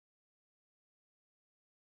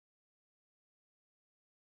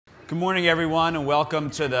Good morning, everyone, and welcome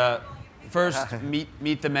to the first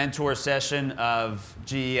Meet the Mentor session of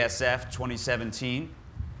GESF 2017.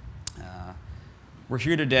 We're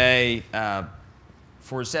here today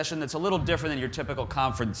for a session that's a little different than your typical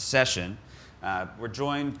conference session. We're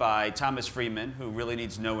joined by Thomas Friedman, who really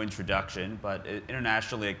needs no introduction, but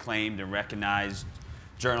internationally acclaimed and recognized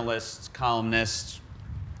journalist, columnist,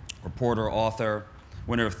 reporter, author,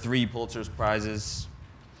 winner of 3 Pulitzer Prizes,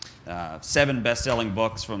 7 best-selling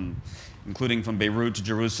books, including From Beirut to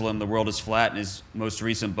Jerusalem, The World is Flat, and his most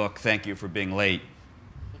recent book, Thank You for Being Late.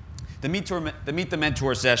 The Meet the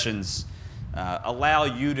Mentor sessions allow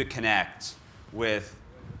you to connect with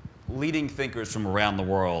leading thinkers from around the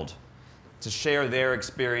world to share their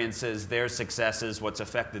experiences, their successes, what's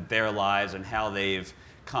affected their lives, and how they've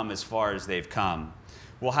come as far as they've come.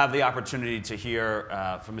 We'll have the opportunity to hear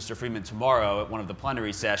from Mr. Friedman tomorrow at one of the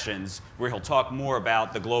plenary sessions where he'll talk more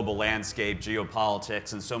about the global landscape,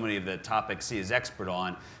 geopolitics, and so many of the topics he is expert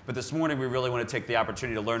on. But this morning we really want to take the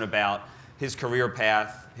opportunity to learn about his career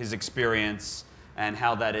path, his experience, and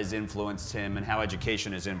how that has influenced him and how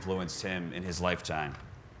education has influenced him in his lifetime.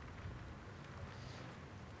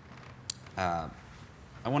 I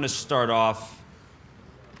want to start off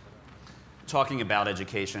talking about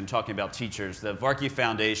education, talking about teachers. The Varkey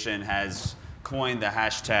Foundation has coined the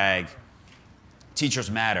hashtag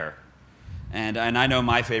Teachers Matter. And I know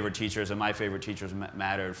my favorite teachers, and my favorite teachers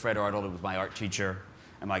matter. Fred Arnold was my art teacher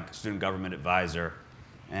and my student government advisor.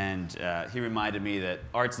 And he reminded me that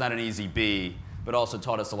art's not an easy B, but also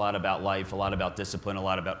taught us a lot about life, a lot about discipline, a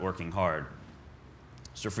lot about working hard.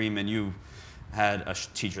 Mr. Friedman, you had a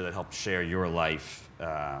teacher that helped share your life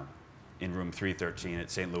in room 313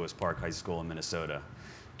 at St. Louis Park High School in Minnesota.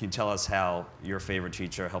 Can you tell us how your favorite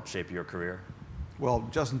teacher helped shape your career? Well,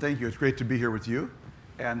 Justin, thank you. It's great to be here with you.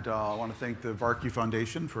 And I want to thank the Varkey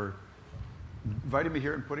Foundation for inviting me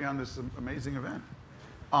here and putting on this amazing event.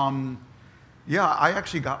 Yeah, I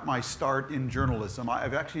actually got my start in journalism.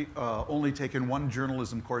 I've actually only taken 1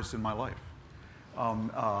 journalism course in my life.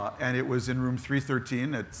 And it was in room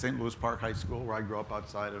 313 at St. Louis Park High School, where I grew up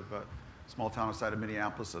outside of small town outside of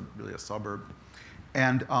Minneapolis, really a suburb.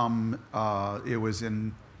 And it was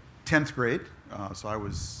in 10th grade, so I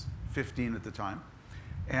was 15 at the time.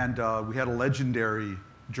 And we had a legendary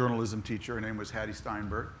journalism teacher. Her name was Hattie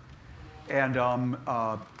Steinberg. And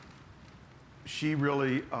she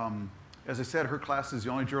really, as I said, her class is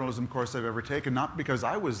the only journalism course I've ever taken, not because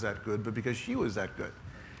I was that good, but because she was that good.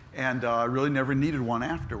 And I really never needed one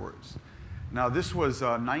afterwards. Now, this was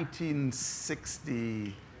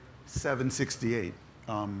 1967, 68,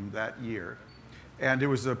 that year. And it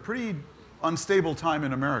was a pretty unstable time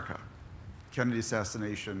in America. Kennedy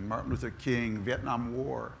assassination, Martin Luther King, Vietnam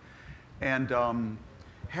War. And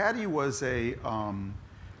Hattie was a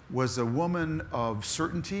woman of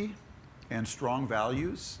certainty and strong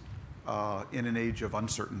values in an age of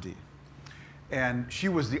uncertainty. And she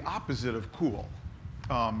was the opposite of cool.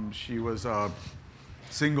 She was a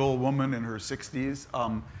single woman in her 60s.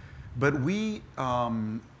 But we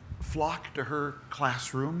flocked to her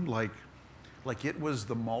classroom like it was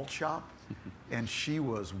the malt shop, and she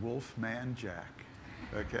was Wolfman Jack,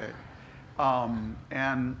 okay?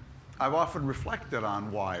 And I've often reflected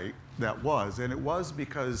on why that was, and it was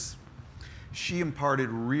because she imparted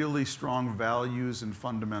really strong values and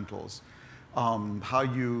fundamentals. How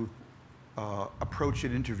you approach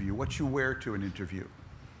an interview, what you wear to an interview,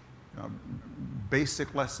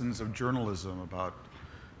 basic lessons of journalism about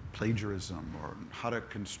plagiarism or how to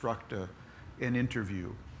construct an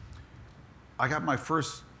interview. I got my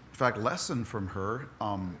first, in fact, lesson from her.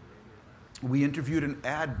 We interviewed an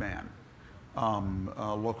ad man,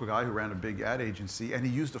 a local guy who ran a big ad agency, and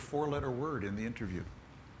he used a 4-letter word in the interview.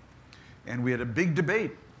 And we had a big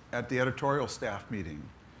debate at the editorial staff meeting.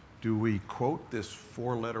 Do we quote this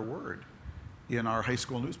 4-letter word in our high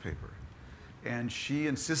school newspaper? And she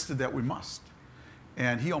insisted that we must.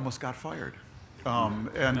 And he almost got fired.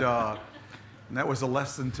 And that was a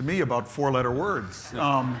lesson to me about 4-letter words,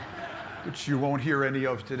 which you won't hear any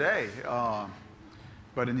of today.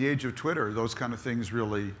 But in the age of Twitter, those kind of things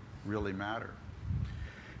really, really matter.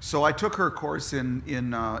 So I took her course in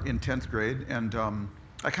 10th grade, and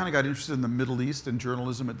I kind of got interested in the Middle East and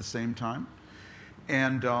journalism at the same time,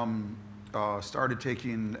 and started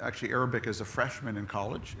taking actually Arabic as a freshman in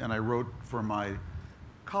college, and I wrote for my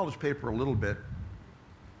college paper a little bit.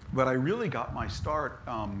 But I really got my start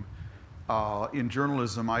in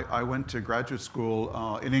journalism. I went to graduate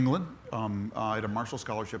school in England. I had a Marshall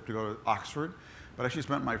Scholarship to go to Oxford, but I actually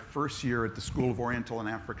spent my first year at the School of Oriental and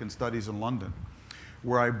African Studies in London,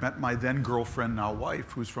 where I met my then girlfriend, now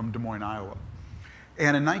wife, who's from Des Moines, Iowa.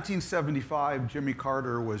 And in 1975, Jimmy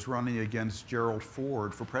Carter was running against Gerald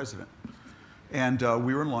Ford for president. And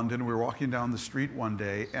we were in London, we were walking down the street one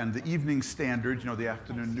day, and the Evening Standard, you know, the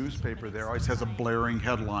afternoon newspaper there, always has a blaring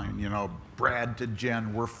headline, you know, Brad to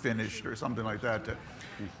Jen, we're finished, or something like that to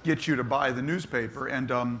get you to buy the newspaper. And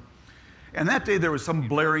that day there was some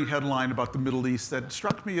blaring headline about the Middle East that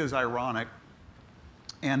struck me as ironic.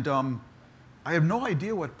 And I have no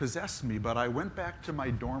idea what possessed me, but I went back to my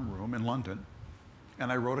dorm room in London,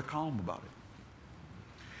 and I wrote a column about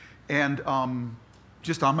it. And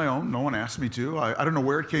just on my own, no one asked me to. I don't know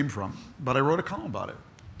where it came from, but I wrote a column about it.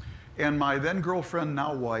 And my then girlfriend,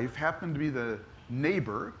 now wife, happened to be the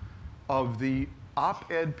neighbor of the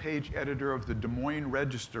op-ed page editor of the Des Moines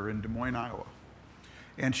Register in Des Moines, Iowa.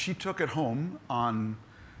 And she took it home on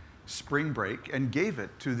spring break and gave it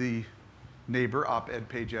to the neighbor op-ed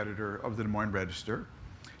page editor of the Des Moines Register.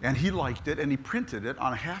 And he liked it, and he printed it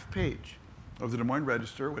on a half page of the Des Moines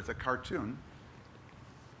Register with a cartoon.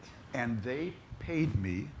 And they paid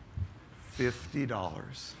me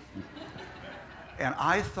 $50. And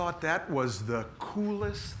I thought that was the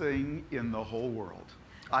coolest thing in the whole world.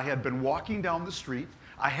 I had been walking down the street.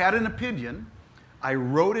 I had an opinion. I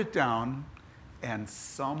wrote it down, and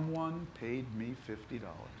someone paid me $50.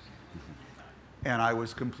 And I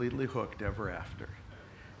was completely hooked ever after.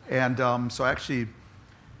 And so actually,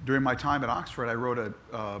 during my time at Oxford, I wrote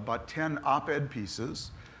about 10 op-ed pieces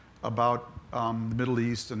about the Middle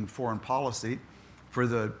East and foreign policy for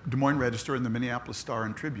the Des Moines Register and the Minneapolis Star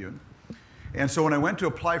and Tribune. And so when I went to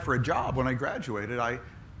apply for a job when I graduated, I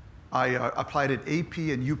applied at AP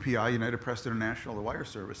and UPI, United Press International, the wire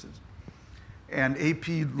services. And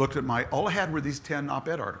AP looked at all I had were these 10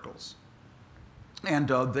 op-ed articles. And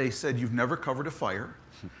they said, you've never covered a fire,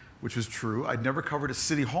 which was true. I'd never covered a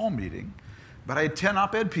city hall meeting, but I had 10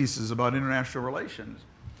 op-ed pieces about international relations.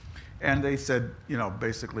 And they said, you know,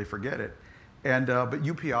 basically forget it. And, but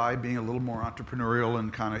UPI, being a little more entrepreneurial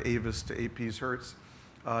and kind of Avis to AP's Hertz,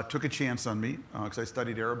 took a chance on me because I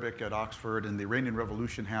studied Arabic at Oxford, and the Iranian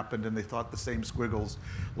Revolution happened, and they thought the same squiggles,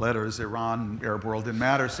 letters, Iran, Arab world didn't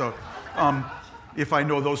matter. So if I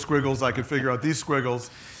know those squiggles, I could figure out these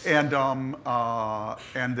squiggles. And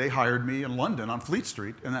they hired me in London on Fleet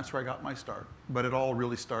Street, and that's where I got my start. But it all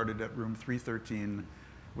really started at room 313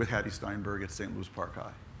 with Hattie Steinberg at St. Louis Park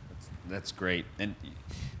High. That's great. And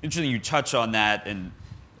interesting you touch on that, and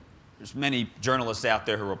there's many journalists out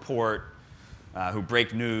there who report, who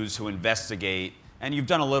break news, who investigate, and you've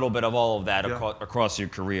done a little bit of all of that across your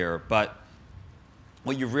career. But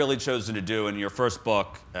what you've really chosen to do in your first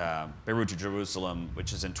book, Beirut to Jerusalem,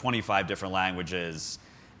 which is in 25 different languages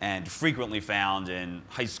and frequently found in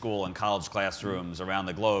high school and college classrooms around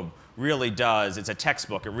the globe, really does, it's a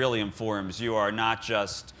textbook, it really informs. You are not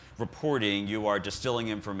just reporting, you are distilling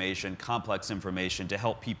information, complex information, to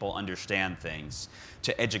help people understand things,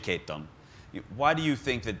 to educate them. Why do you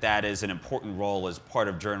think that that is an important role as part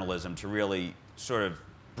of journalism, to really sort of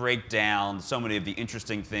break down so many of the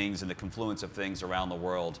interesting things and the confluence of things around the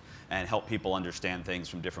world and help people understand things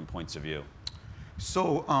from different points of view?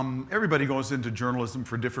 So everybody goes into journalism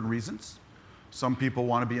for different reasons. Some people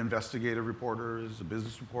want to be investigative reporters,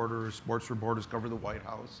 business reporters, sports reporters, cover the White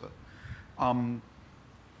House.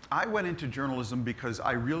 I went into journalism because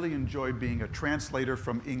I really enjoy being a translator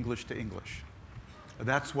from English to English.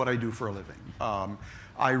 That's what I do for a living.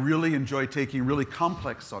 I really enjoy taking really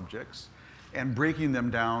complex subjects and breaking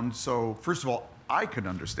them down so, first of all, I can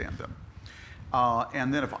understand them.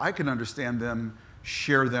 And then if I can understand them,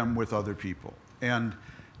 share them with other people. And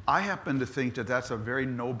I happen to think that that's a very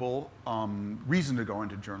noble reason to go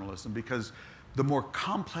into journalism, because the more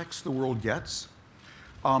complex the world gets,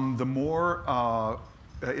 the more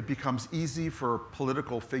it becomes easy for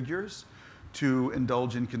political figures to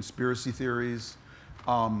indulge in conspiracy theories,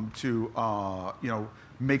 to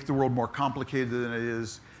make the world more complicated than it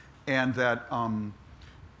is, and that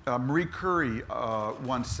Marie Curie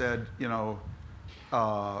once said,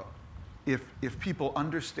 if people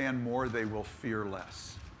understand more, they will fear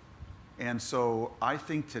less. And so I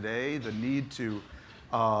think today the need to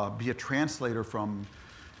be a translator from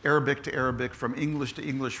Arabic to Arabic, from English to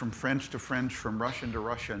English, from French to French, from Russian to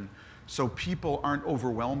Russian, so people aren't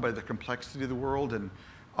overwhelmed by the complexity of the world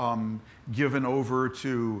and given over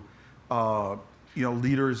to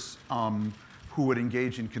leaders who would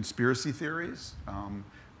engage in conspiracy theories,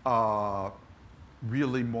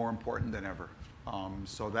 really more important than ever.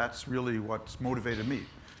 So that's really what's motivated me,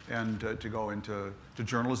 and to go into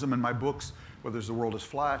journalism. And my books, whether it's The World is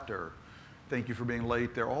Flat or Thank You for Being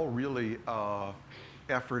Late, they're all really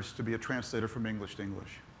efforts to be a translator from English to English.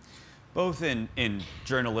 Both in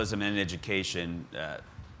journalism and in education,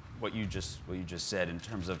 what you just said in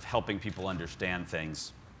terms of helping people understand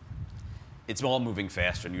things. It's all moving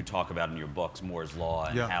faster, and you talk about in your books Moore's Law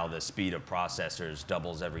and how the speed of processors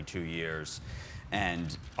doubles every 2 years,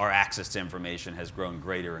 and our access to information has grown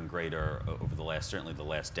greater and greater over the last, certainly the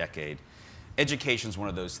last decade. Education is one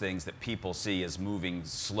of those things that people see as moving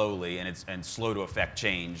slowly and slow to affect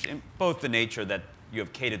change, in both the nature that you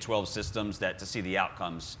have K-12 systems that to see the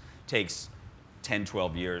outcomes takes 10,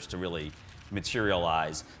 12 years to really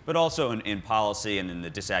materialize, but also in policy and in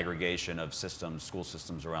the disaggregation of systems, school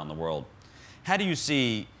systems around the world. How do you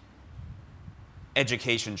see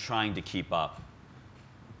education trying to keep up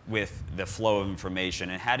with the flow of information,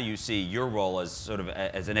 and how do you see your role as sort of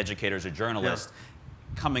as an educator, as a journalist,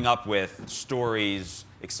 coming up with stories,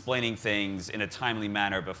 explaining things in a timely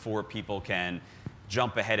manner before people can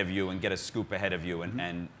jump ahead of you and get a scoop ahead of you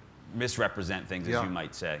and misrepresent things, as you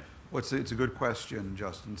might say? Well, it's a good question,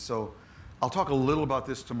 Justin. So I'll talk a little about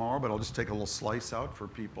this tomorrow, but I'll just take a little slice out for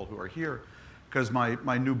people who are here, because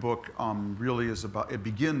my new book really is about, it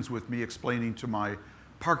begins with me explaining to my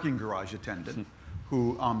parking garage attendant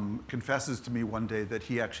who confesses to me one day that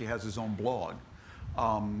he actually has his own blog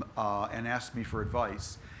and asked me for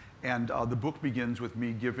advice. And the book begins with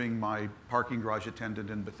me giving my parking garage attendant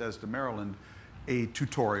in Bethesda, Maryland, a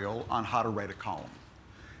tutorial on how to write a column.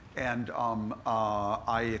 And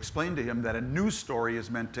I explained to him that a news story is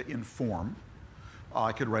meant to inform.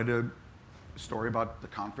 I could write a story about the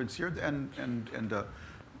conference here, and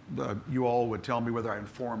you all would tell me whether I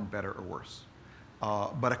informed better or worse.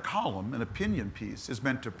 But a column, an opinion piece, is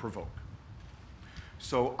meant to provoke.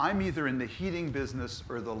 So I'm either in the heating business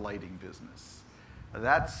or the lighting business.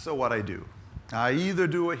 That's what I do. I either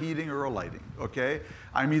do a heating or a lighting, okay?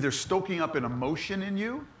 I'm either stoking up an emotion in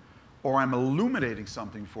you, or I'm illuminating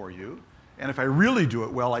something for you. And if I really do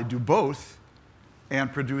it well, I do both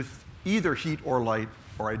and produce either heat or light,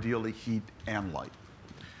 or ideally heat and light.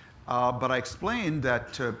 But I explained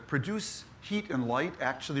that to produce heat and light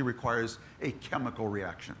actually requires a chemical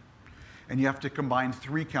reaction. And you have to combine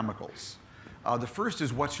 3 chemicals. The first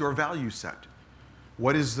is, what's your value set?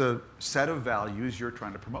 What is the set of values you're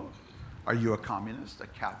trying to promote? Are you a communist, a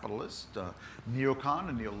capitalist, a neocon,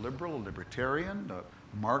 a neoliberal, a libertarian, a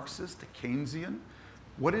Marxist, a Keynesian?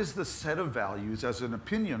 What is the set of values as an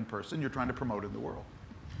opinion person you're trying to promote in the world?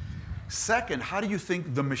 Second, how do you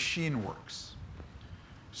think the machine works?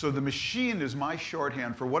 So the machine is my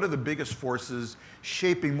shorthand for what are the biggest forces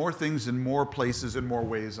shaping more things in more places, in more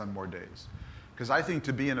ways, on more days. Because I think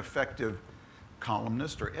to be an effective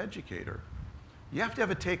columnist or educator, you have to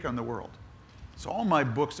have a take on the world. So all my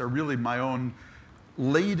books are really my own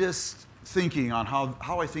latest thinking on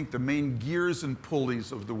how I think the main gears and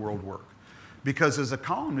pulleys of the world work. Because as a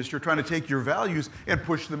columnist, you're trying to take your values and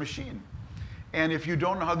push the machine. And if you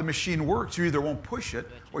don't know how the machine works, you either won't push it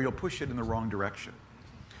or you'll push it in the wrong direction.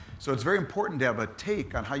 So it's very important to have a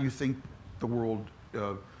take on how you think the world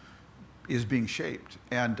is being shaped.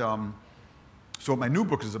 And so what my new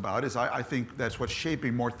book is about is I think that's what's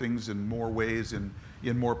shaping more things in more ways, in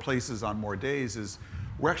more places, on more days, is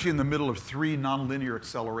we're actually in the middle of 3 nonlinear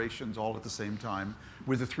accelerations all at the same time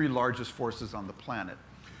with the 3 largest forces on the planet,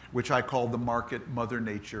 which I call the market, Mother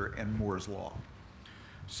Nature, and Moore's Law.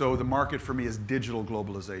 So the market for me is digital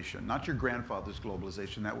globalization, not your grandfather's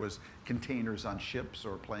globalization. That was containers on ships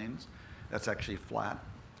or planes. That's actually flat.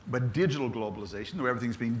 But digital globalization, where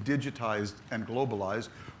everything's being digitized and globalized,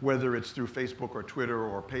 whether it's through Facebook or Twitter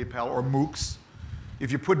or PayPal or MOOCs.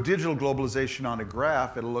 If you put digital globalization on a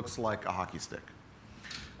graph, it looks like a hockey stick.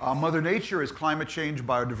 Mother Nature is climate change,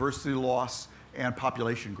 biodiversity loss, and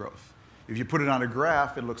population growth. If you put it on a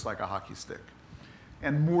graph, it looks like a hockey stick.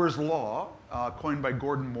 And Moore's Law, coined by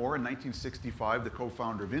Gordon Moore in 1965, the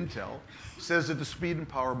co-founder of Intel, says that the speed and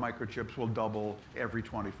power of microchips will double every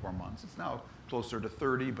 24 months. It's now closer to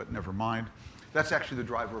 30, but never mind. That's actually the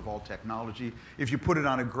driver of all technology. If you put it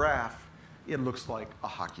on a graph, it looks like a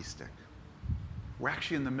hockey stick. We're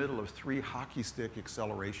actually in the middle of 3 hockey stick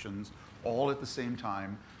accelerations all at the same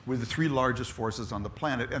time with the 3 largest forces on the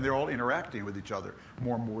planet, and they're all interacting with each other.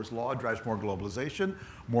 More Moore's Law drives more globalization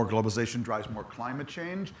drives more climate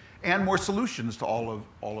change, and more solutions to all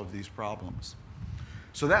of these problems.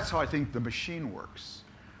 So that's how I think the machine works.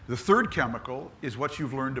 The third chemical is what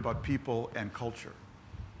you've learned about people and culture,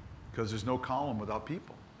 because there's no column without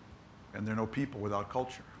people, and there are no people without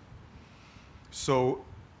culture. So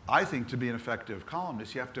I think to be an effective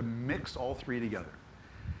columnist, you have to mix all 3 together.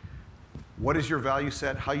 What is your value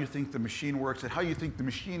set, how you think the machine works, and how you think the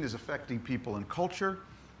machine is affecting people and culture,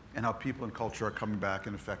 and how people and culture are coming back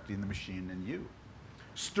and affecting the machine and you.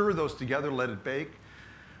 Stir those together, let it bake.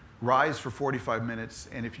 rise for 45 minutes,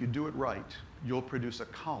 and if you do it right, you'll produce a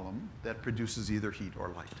column that produces either heat or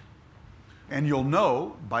light. And you'll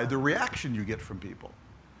know by the reaction you get from people.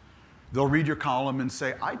 They'll read your column and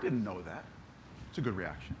say, I didn't know that. It's a good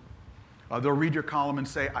reaction. They'll read your column and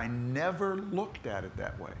say, I never looked at it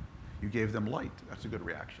that way. You gave them light. That's a good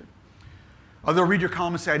reaction. They'll read your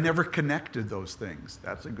column and say, I never connected those things.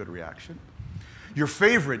 That's a good reaction. Your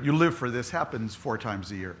favorite, you live for this, happens 4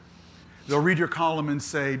 times a year. They'll read your column and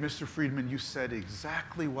say, Mr. Friedman, you said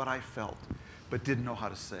exactly what I felt, but didn't know how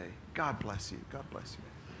to say. God bless you. God bless you.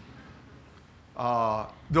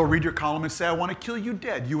 They'll read your column and say, I want to kill you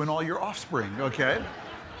dead, you and all your offspring, okay?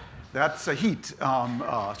 That's a heat.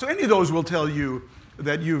 So any of those will tell you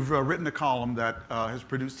that you've written a column that has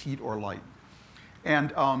produced heat or light.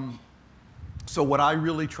 And so what I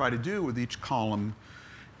really try to do with each column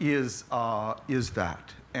is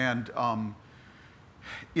that. And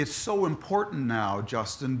it's so important now,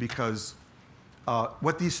 Justin, because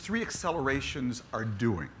what these 3 accelerations are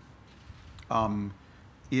doing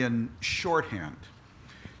in shorthand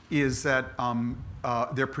is that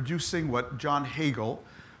they're producing what John Hagel,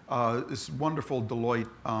 this wonderful Deloitte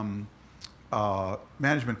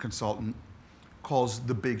management consultant, calls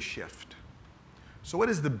the big shift. So what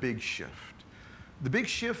is the big shift? The big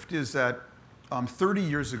shift is that 30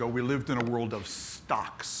 years ago, we lived in a world of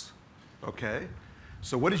stocks, okay?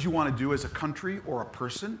 So what did you want to do as a country or a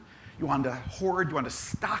person? You wanted to hoard, you wanted to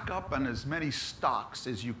stock up on as many stocks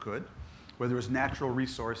as you could, whether it was natural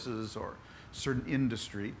resources or certain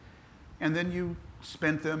industry, and then you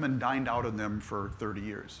spent them and dined out on them for 30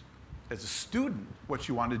 years. As a student, what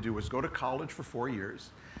you wanted to do was go to college for 4 years,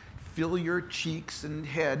 fill your cheeks and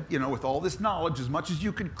head, with all this knowledge, as much as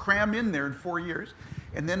you could cram in there in 4 years,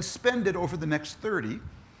 and then spend it over the next 30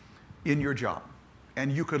 in your job.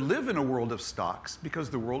 And you could live in a world of stocks because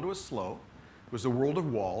the world was slow. It was a world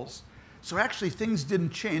of walls. So actually things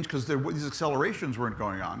didn't change because these accelerations weren't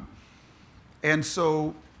going on. And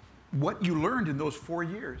so what you learned in those 4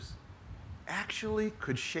 years actually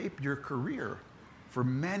could shape your career for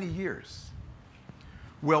many years.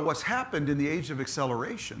 Well, what's happened in the age of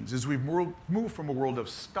accelerations is we've moved from a world of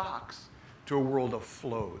stocks to a world of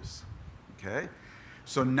flows, okay?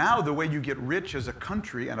 So now the way you get rich as a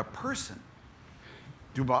country and a person,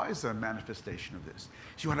 Dubai is a manifestation of this.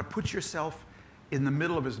 So you want to put yourself in the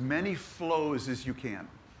middle of as many flows as you can,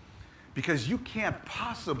 because you can't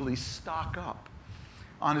possibly stock up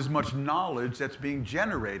on as much knowledge that's being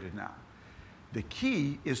generated now. The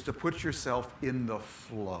key is to put yourself in the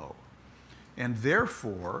flow. And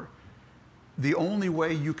therefore, the only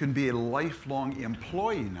way you can be a lifelong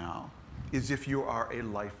employee now is if you are a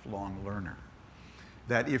lifelong learner.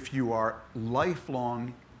 That if you are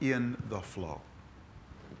lifelong in the flow.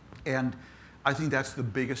 And I think that's the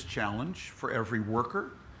biggest challenge for every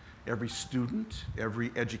worker, every student,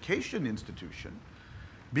 every education institution,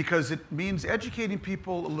 because it means educating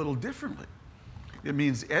people a little differently. It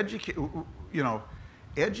means educating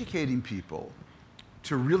people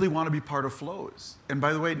to really want to be part of flows. And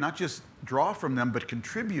by the way, not just draw from them, but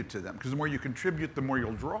contribute to them, because the more you contribute, the more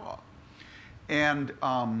you'll draw. And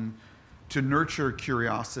to nurture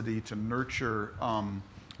curiosity, to nurture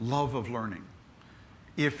love of learning.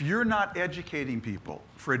 If you're not educating people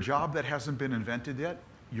for a job that hasn't been invented yet,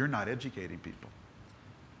 you're not educating people.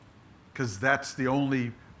 Because that's the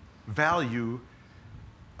only value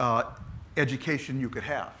education you could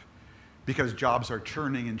have. Because jobs are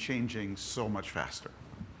churning and changing so much faster.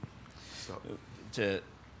 So. To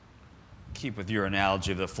keep with your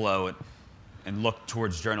analogy of the flow and look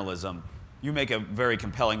towards journalism, you make a very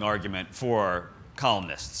compelling argument for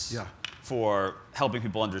columnists, yeah, for helping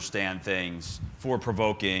people understand things, for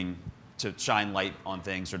provoking, to shine light on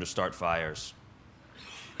things or to start fires.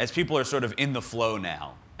 As people are sort of in the flow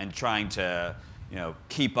now and trying to,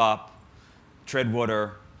 keep up, tread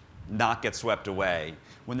water, not get swept away,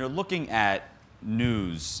 when they're looking at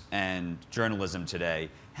news and journalism today,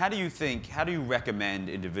 how do you recommend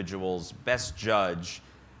individuals best judge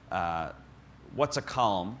what's a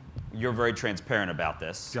column? You're very transparent about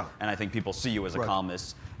this, yeah, and I think people see you as a right.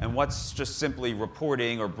 columnist. And what's just simply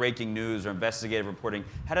reporting or breaking news or investigative reporting?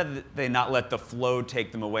 How do they not let the flow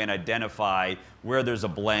take them away and identify where there's a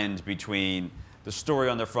blend between the story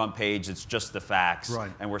on the front page, it's just the facts, right,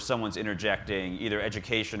 and where someone's interjecting either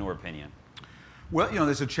education or opinion? Well,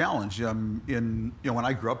 there's a challenge. When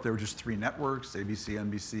I grew up, there were just 3 networks: ABC,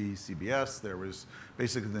 NBC, CBS. There was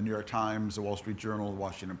basically the New York Times, the Wall Street Journal, the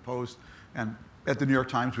Washington Post. And at the New York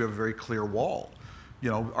Times, we have a very clear wall.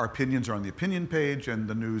 Our opinions are on the opinion page, and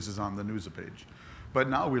the news is on the news page. But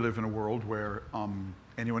now we live in a world where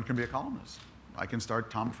anyone can be a columnist. I can start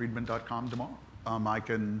TomFriedman.com tomorrow. I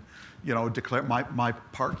can, declare my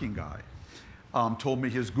parking guy told me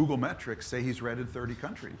his Google metrics say he's read in 30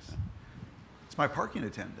 countries. It's my parking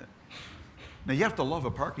attendant. Now, you have to love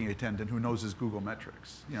a parking attendant who knows his Google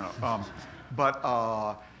metrics,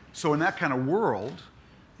 so in that kind of world,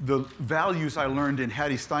 the values I learned in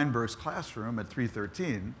Hattie Steinberg's classroom at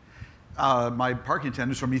 313, my parking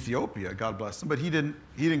attendant's from Ethiopia, God bless him, but he didn't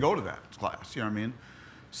go to that class, you know what I mean?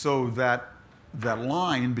 So that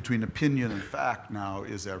line between opinion and fact now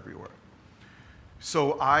is everywhere.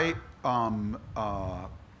 So I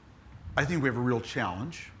think we have a real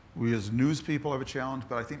challenge. We as news people have a challenge,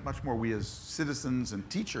 but I think much more we as citizens and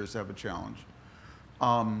teachers have a challenge.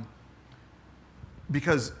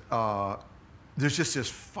 Because there's just this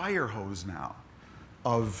fire hose now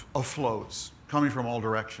of flows coming from all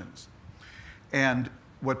directions. And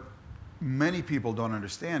what many people don't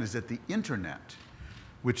understand is that the internet,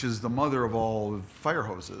 which is the mother of all fire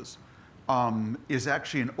hoses, is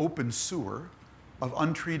actually an open sewer of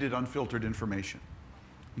untreated, unfiltered information.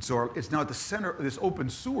 And so it's now at the center, this open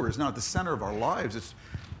sewer is now at the center of our lives. It's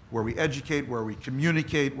where we educate, where we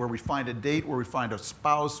communicate, where we find a date, where we find a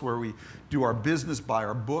spouse, where we do our business, buy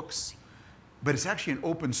our books. But it's actually an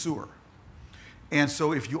open sewer. And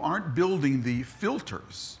so if you aren't building the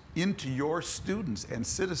filters into your students and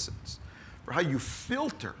citizens for how you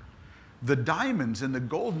filter the diamonds and the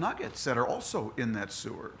gold nuggets that are also in that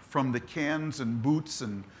sewer, from the cans and boots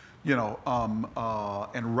and,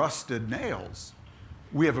 and rusted nails,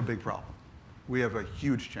 we have a big problem. We have a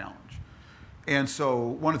huge challenge. And so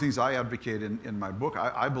one of the things I advocate in my book,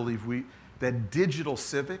 I believe that digital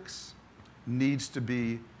civics needs to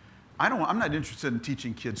be, I'm not interested in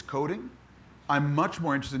teaching kids coding. I'm much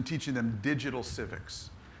more interested in teaching them digital civics.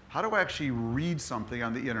 How do I actually read something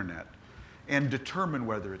on the internet and determine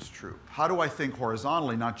whether it's true? How do I think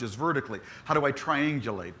horizontally, not just vertically? How do I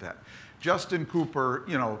triangulate that? Justin Cooper,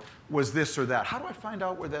 was this or that. How do I find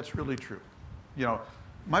out where that's really true?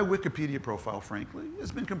 My Wikipedia profile, frankly,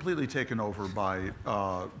 has been completely taken over by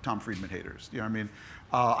Tom Friedman haters. You know what I mean?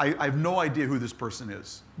 I have no idea who this person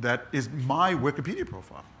is. That is my Wikipedia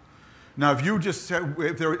profile. Now, if you just said,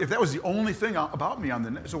 if that was the only thing about me on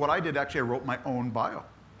the net, so what I did, actually, I wrote my own bio.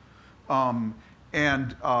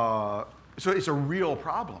 So it's a real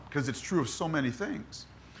problem, because it's true of so many things.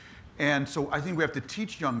 And so I think we have to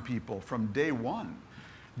teach young people from day one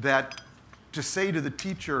that to say to the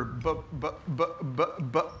teacher, but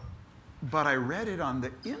I read it on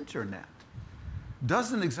the internet,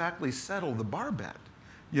 doesn't exactly settle the bar bet,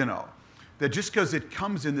 that just because it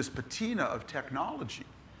comes in this patina of technology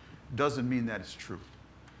doesn't mean that it's true.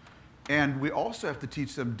 And we also have to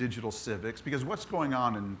teach them digital civics, because what's going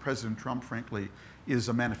on in President Trump, frankly, is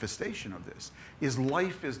a manifestation of this, is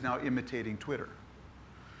life is now imitating Twitter.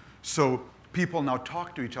 So people now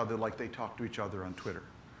talk to each other like they talk to each other on Twitter.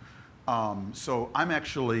 So I'm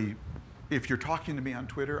actually, if you're talking to me on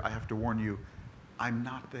Twitter, I have to warn you, I'm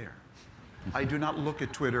not there. I do not look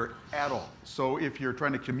at Twitter at all. So if you're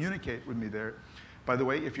trying to communicate with me there, by the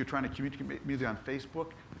way, if you're trying to communicate with me on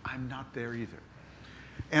Facebook, I'm not there either.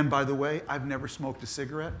 And by the way, I've never smoked a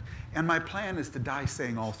cigarette, and my plan is to die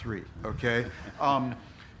saying all three, okay?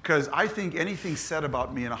 Because I think anything said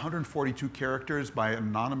about me in 142 characters by an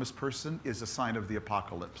anonymous person is a sign of the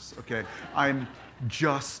apocalypse, okay? I'm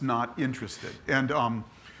just not interested. And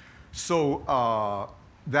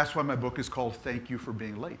that's why my book is called Thank You for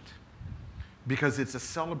Being Late, because it's a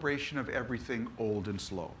celebration of everything old and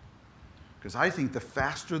slow. Because I think the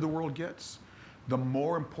faster the world gets, the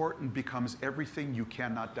more important becomes everything you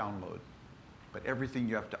cannot download, but everything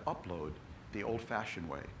you have to upload the old-fashioned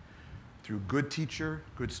way, through good teacher,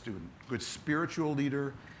 good student, good spiritual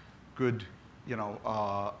leader, good,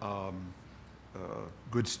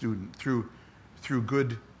 good student, through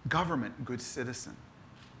good government, good citizen.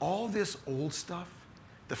 All this old stuff,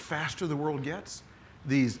 the faster the world gets,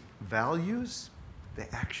 these values, they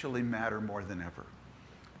actually matter more than ever.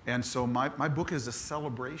 And so my book is a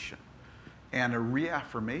celebration and a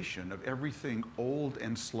reaffirmation of everything old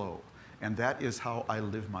and slow. And that is how I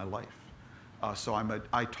live my life. So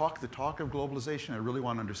I talk the talk of globalization. I really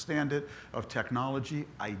want to understand it, of technology.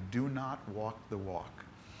 I do not walk the walk.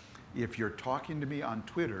 If you're talking to me on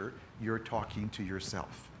Twitter, you're talking to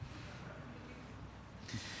yourself.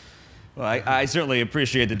 Well, I certainly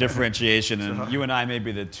appreciate the differentiation, and you and I may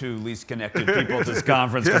be the two least connected people at this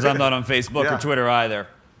conference, because I'm not on Facebook or Twitter either.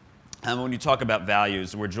 And when you talk about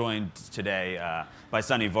values, we're joined today by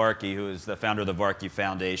Sunny Varkey, who is the founder of the Varkey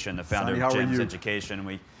Foundation, the founder of GEMS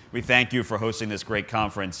Education. We thank you for hosting this great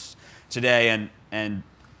conference today. And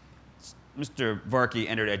Mr. Varkey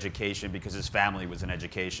entered education because his family was in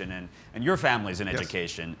education, and your family's in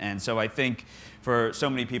education. And so I think for so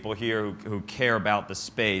many people here who care about the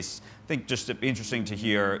space, I think just it'd be interesting to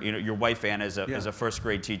hear, your wife, Anna, is a first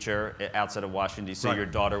grade teacher outside of Washington, D.C. Right. Your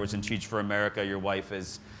daughter was in Teach for America. Your wife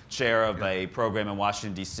is chair of a program in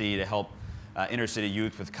Washington, D.C. to help inner city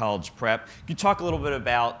youth with college prep. Can you talk a little bit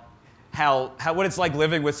about what it's like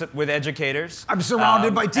living with educators? I'm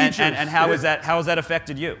surrounded by teachers. And how has that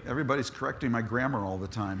affected you? Everybody's correcting my grammar all the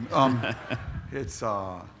time.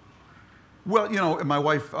 Well, my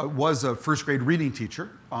wife was a first grade reading teacher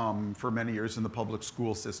for many years in the public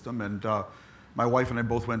school system, and my wife and I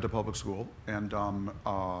both went to public school, and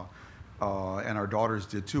our daughters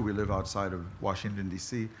did too. We live outside of Washington,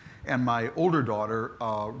 D.C., and my older daughter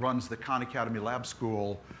runs the Khan Academy Lab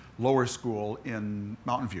School, lower school in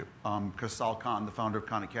Mountain View, because Sal Khan, the founder of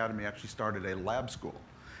Khan Academy, actually started a lab school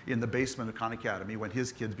in the basement of Khan Academy when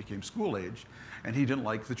his kids became school age, and he didn't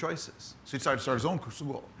like the choices. So he decided to start his own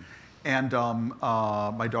school. And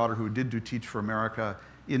my daughter, who did do Teach for America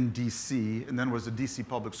in DC, and then was a DC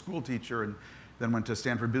public school teacher, and then went to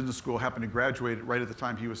Stanford Business School, happened to graduate right at the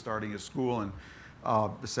time he was starting his school, and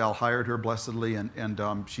Sal hired her blessedly, and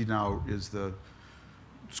she now is the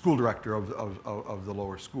school director of the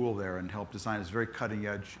lower school there, and helped design this very cutting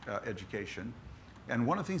edge education. And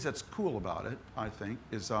one of the things that's cool about it, I think,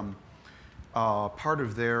 is part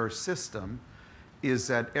of their system is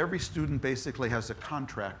that every student basically has a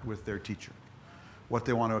contract with their teacher, what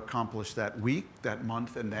they want to accomplish that week, that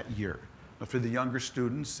month, and that year. Now, for the younger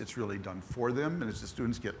students, it's really done for them, and as the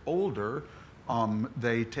students get older,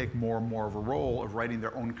 they take more and more of a role of writing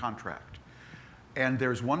their own contract. And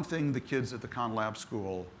there's one thing the kids at the Khan Lab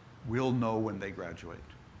School will know when they graduate,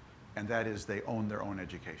 and that is they own their own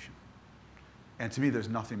education. And to me, there's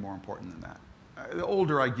nothing more important than that. The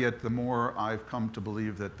older I get, the more I've come to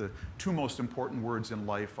believe that the two most important words in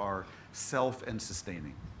life are self and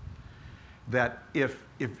sustaining. That if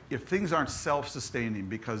things aren't self-sustaining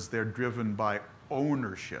because they're driven by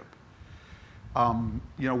ownership,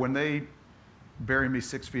 when they bury me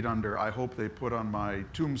 6 feet under, I hope they put on my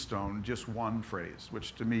tombstone just one phrase,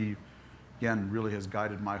 which to me, again, really has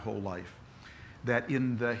guided my whole life. That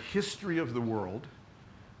in the history of the world,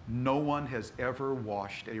 no one has ever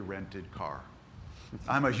washed a rented car.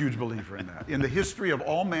 I'm a huge believer in that. In the history of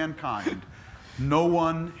all mankind, no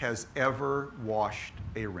one has ever washed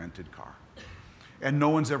a rented car. And no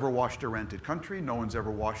one's ever washed a rented country, no one's ever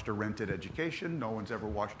washed a rented education, no one's ever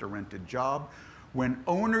washed a rented job. When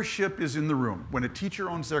ownership is in the room, when a teacher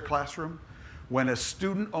owns their classroom, when a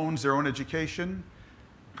student owns their own education,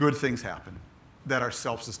 good things happen that are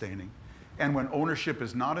self-sustaining. And when ownership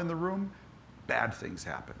is not in the room, bad things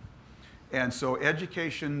happen. And so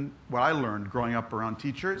education, what I learned growing up around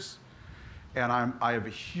teachers, and I have a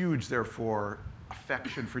huge, therefore,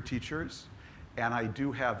 affection for teachers, and I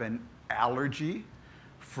do have an allergy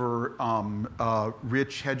for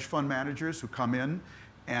rich hedge fund managers who come in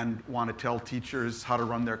and want to tell teachers how to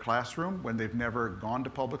run their classroom when they've never gone to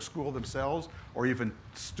public school themselves or even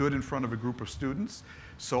stood in front of a group of students.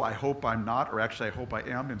 So I hope I'm not, or actually I hope I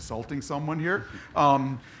am, insulting someone here,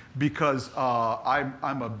 because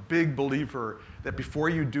I'm a big believer that before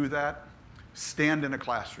you do that, stand in a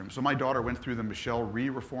classroom. So my daughter went through the Michelle Rhee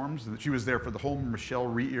reforms. She was there for the whole Michelle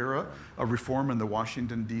Rhee era of reform in the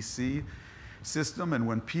Washington, D.C. system. And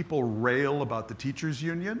when people rail about the teachers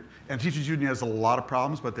union, and teachers union has a lot of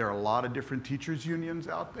problems, but there are a lot of different teachers unions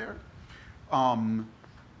out there,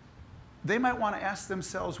 they might want to ask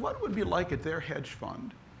themselves, what would it be like at their hedge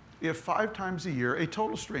fund if 5 times a year a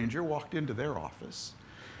total stranger walked into their office,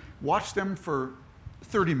 watched them for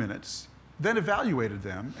 30 minutes, then evaluated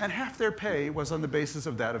them, and half their pay was on the basis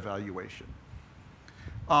of that evaluation.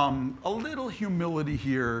 A little humility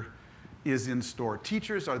here is in store.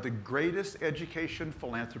 Teachers are the greatest education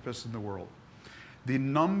philanthropists in the world. The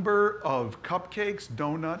number of cupcakes,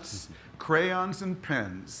 donuts, crayons, and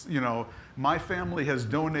pens, my family has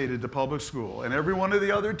donated to public school, and every one of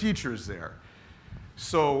the other teachers there.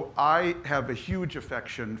 So I have a huge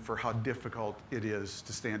affection for how difficult it is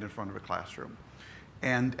to stand in front of a classroom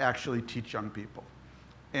and actually teach young people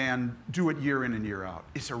and do it year in and year out.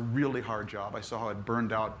 It's a really hard job. I saw how it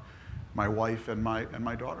burned out my wife and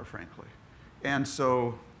my daughter, frankly. And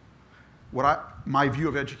so my view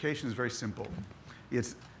of education is very simple.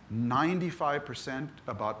 It's 95%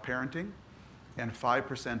 about parenting and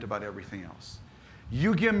 5% about everything else.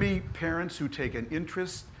 You give me parents who take an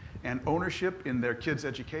interest and ownership in their kids'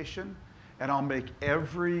 education, and I'll make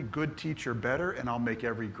every good teacher better, and I'll make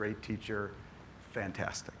every great teacher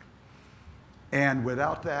fantastic. And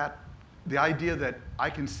without that, the idea that I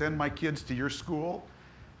can send my kids to your school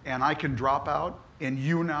and I can drop out, and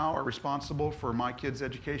you now are responsible for my kids'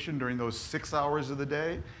 education during those 6 hours of the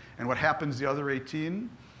day, and what happens the other 18,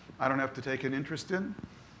 I don't have to take an interest in.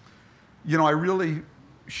 You know, I really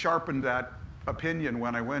sharpened that opinion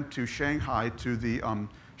when I went to Shanghai to the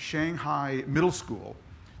Shanghai middle school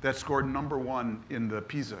that scored #1 in the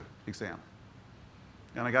PISA exam.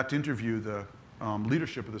 And I got to interview the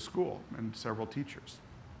leadership of the school and several teachers.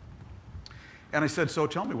 And I said, so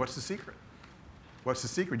tell me, what's the secret? What's the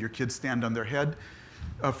secret? Your kids stand on their head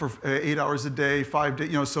for 8 hours a day, 5 days,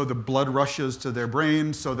 you know, so the blood rushes to their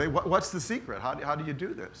brains. So what's the secret? How do you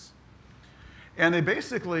do this? And they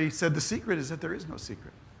basically said the secret is that there is no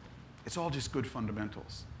secret. It's all just good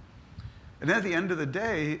fundamentals. And then at the end of the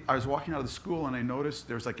day, I was walking out of the school and I noticed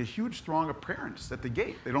there's like a huge throng of parents at the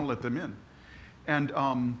gate. They don't let them in. And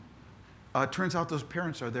it turns out those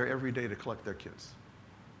parents are there every day to collect their kids.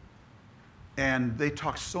 And they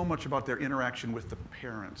talk so much about their interaction with the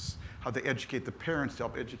parents, how they educate the parents to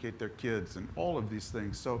help educate their kids, and all of these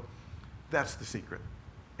things. So that's the secret.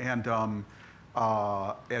 And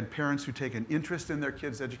parents who take an interest in their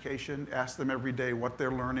kids' education, ask them every day what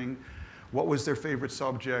they're learning, what was their favorite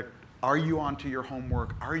subject, are you onto your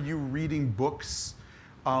homework, are you reading books,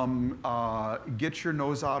 get your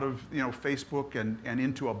nose out of Facebook and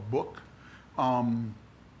into a book.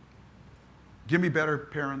 Give me better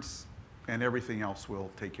parents, and everything else will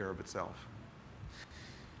take care of itself.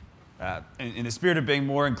 In the spirit of being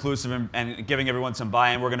more inclusive and giving everyone some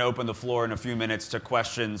buy-in, we're going to open the floor in a few minutes to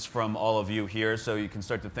questions from all of you here, so you can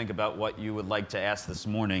start to think about what you would like to ask this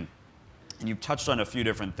morning. And you've touched on a few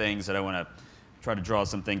different things that I want to try to draw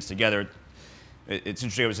some things together. It's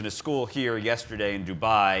interesting, I was in a school here yesterday in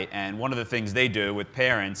Dubai, and one of the things they do with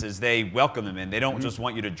parents is they welcome them in. They don't just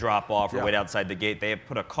want you to drop off or wait outside the gate. They have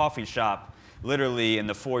put a coffee shop literally in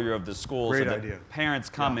the foyer of the school. Great so idea. that parents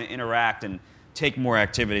come and interact and take more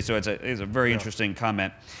activity. So it's a very interesting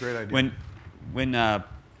comment. Great idea. When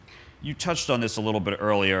you touched on this a little bit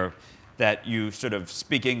earlier, that you sort of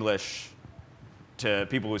speak English to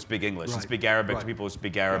people who speak English and speak Arabic to people who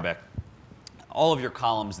speak Arabic. All of your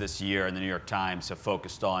columns this year in the New York Times have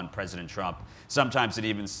focused on President Trump. Sometimes it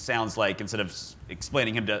even sounds like instead of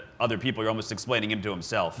explaining him to other people, you're almost explaining him to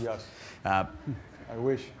himself. Yes. I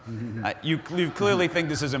wish. You clearly think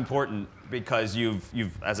this is important because you've,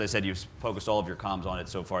 as I said, you've focused all of your comms on it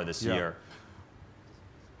so far this year.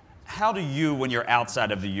 How do you, when you're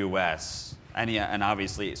outside of the U.S., and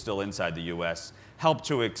obviously still inside the U.S., help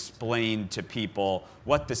to explain to people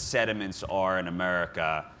what the sentiments are in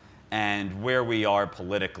America and where we are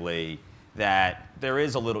politically, that there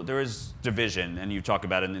is division, and you talk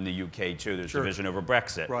about it in the UK too, there's division over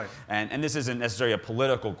Brexit. Right. And this isn't necessarily a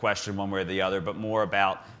political question one way or the other, but more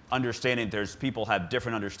about understanding people have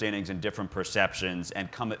different understandings and different perceptions and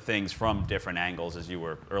come at things from different angles, as you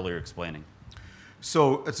were earlier explaining.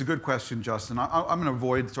 So it's a good question, Justin. I'm going to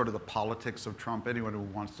avoid sort of the politics of Trump. Anyone who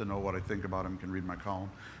wants to know what I think about him can read my column.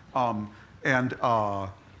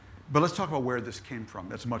 But let's talk about where this came from.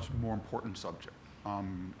 That's a much more important subject.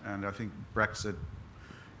 And I think Brexit,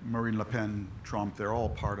 Marine Le Pen, Trump, they're all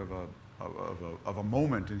part of a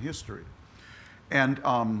moment in history. And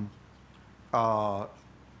I'll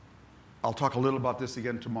talk a little about this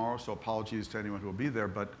again tomorrow, so apologies to anyone who will be there.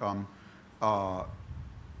 But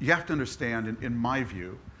you have to understand, in my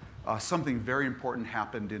view, something very important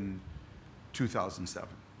happened in 2007.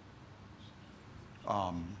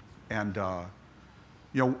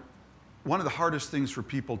 One of the hardest things for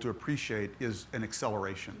people to appreciate is an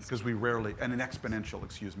acceleration, because we rarely, and an exponential,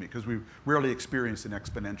 excuse me, because we rarely experience an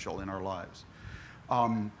exponential in our lives.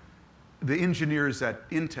 The engineers at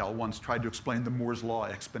Intel once tried to explain the Moore's Law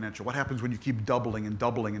exponential. What happens when you keep doubling and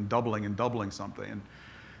doubling and doubling and doubling something? And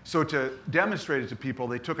so to demonstrate it to people,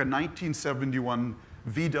 they took a 1971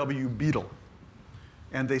 VW Beetle,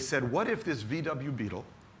 and they said, what if this VW Beetle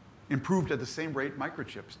improved at the same rate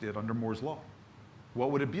microchips did under Moore's Law?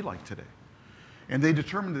 What would it be like today? And they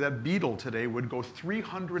determined that Beetle today would go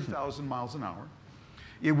 300,000 miles an hour.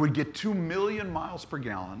 It would get 2 million miles per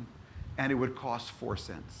gallon, and it would cost 4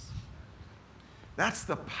 cents. That's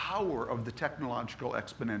the power of the technological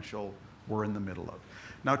exponential we're in the middle of.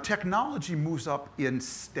 Now, technology moves up in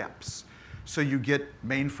steps. So you get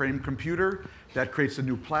mainframe computer, that creates a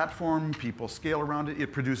new platform, people scale around it,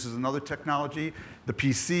 it produces another technology, the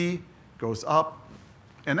PC goes up,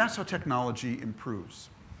 and that's how technology improves.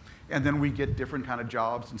 And then we get different kind of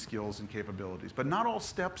jobs and skills and capabilities. But not all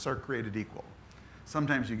steps are created equal.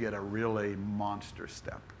 Sometimes you get a really monster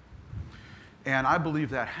step. And I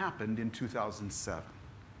believe that happened in 2007.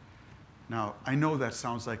 Now, I know that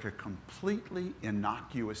sounds like a completely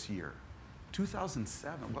innocuous year.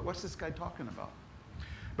 2007, what's this guy talking about?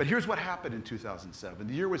 But here's what happened in 2007.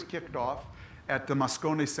 The year was kicked off at the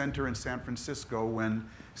Moscone Center in San Francisco when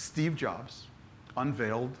Steve Jobs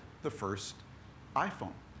unveiled the first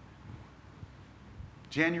iPhone.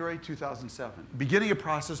 January 2007, beginning a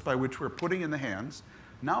process by which we're putting in the hands,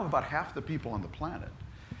 now of about half the people on the planet,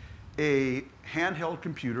 a handheld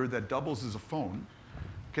computer that doubles as a phone,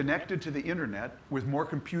 connected to the internet with more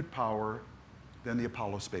compute power than the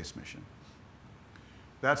Apollo space mission.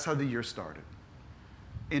 That's how the year started.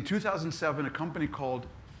 In 2007, a company called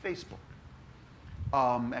Facebook,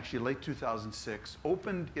 actually late 2006,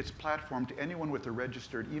 opened its platform to anyone with a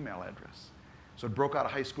registered email address. So it broke out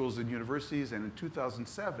of high schools and universities, and in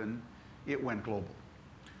 2007, it went global.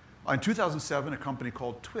 In 2007, a company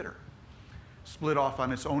called Twitter split off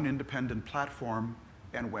on its own independent platform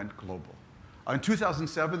and went global. In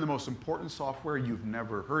 2007, the most important software you've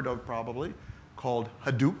never heard of probably, called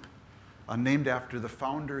Hadoop, named after the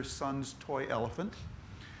founder's son's toy elephant,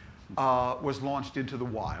 was launched into the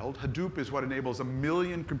wild. Hadoop is what enables 1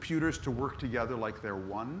 million computers to work together like they're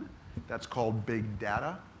one. That's called big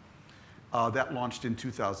data. That launched in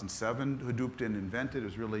 2007. Hadoop didn't invent it. It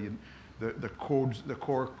was really the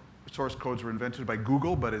core source codes were invented by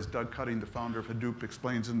Google, but as Doug Cutting, the founder of Hadoop,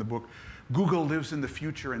 explains in the book, Google lives in the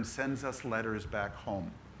future and sends us letters back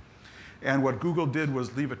home. And what Google did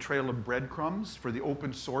was leave a trail of breadcrumbs for the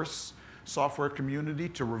open source software community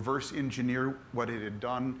to reverse engineer what it had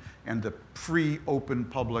done, and the free, open,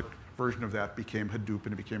 public version of that became Hadoop,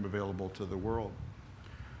 and it became available to the world.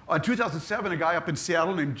 In 2007, a guy up in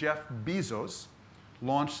Seattle named Jeff Bezos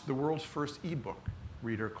launched the world's first ebook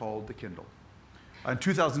reader called the Kindle. In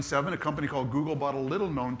 2007, a company called Google bought a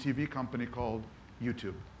little-known TV company called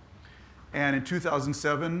YouTube. And in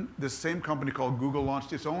 2007, this same company called Google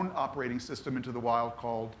launched its own operating system into the wild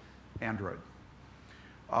called Android.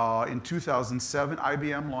 In 2007,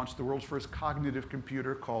 IBM launched the world's first cognitive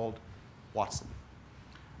computer called Watson.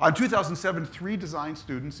 In 2007, 3 design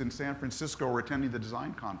students in San Francisco were attending the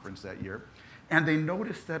design conference that year, and they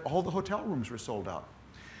noticed that all the hotel rooms were sold out.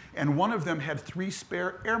 And one of them had 3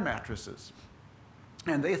 spare air mattresses.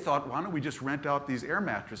 And they thought, why don't we just rent out these air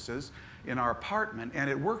mattresses in our apartment? And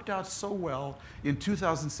it worked out so well. In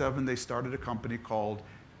 2007, they started a company called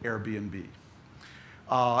Airbnb.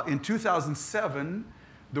 In 2007,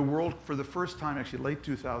 the world, for the first time, actually late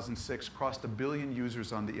 2006, crossed 1 billion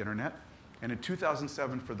users on the internet. And in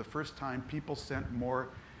 2007, for the first time, people sent more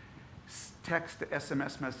text to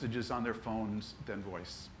SMS messages on their phones than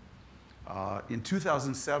voice. In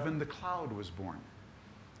 2007, the cloud was born.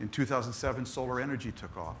 In 2007, solar energy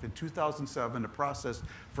took off. In 2007, a process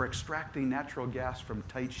for extracting natural gas from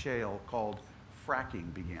tight shale called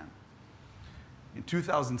fracking began. In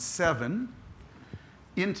 2007,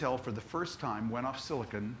 Intel, for the first time, went off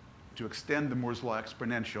silicon to extend the Moore's Law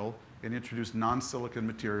exponential and introduce non-silicon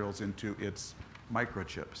materials into its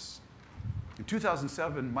microchips. In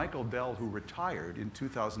 2007, Michael Dell, who retired in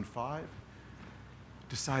 2005,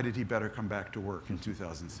 decided he better come back to work in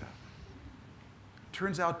 2007.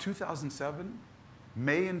 Turns out 2007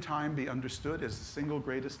 may in time be understood as the single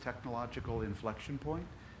greatest technological inflection point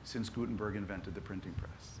since Gutenberg invented the printing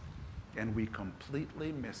press. And we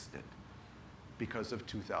completely missed it because of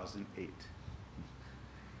 2008.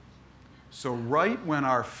 So right when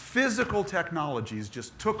our physical technologies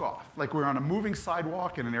just took off, like we're on a moving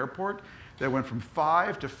sidewalk in an airport that went from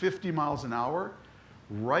 5 to 50 miles an hour,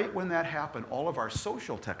 right when that happened, all of our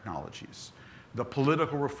social technologies, the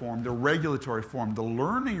political reform, the regulatory reform, the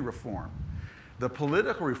learning reform, the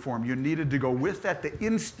political reform you needed to go with that, the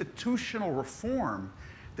institutional reform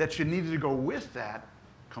that you needed to go with that,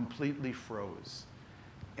 completely froze.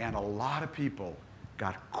 And a lot of people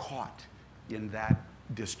got caught in that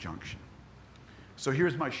disjunction. So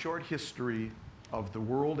here's my short history of the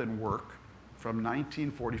world and work from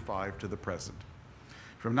 1945 to the present.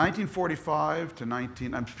 From 1945 to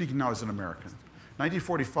I'm speaking now as an American.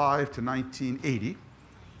 1945 to 1980,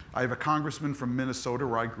 I have a congressman from Minnesota,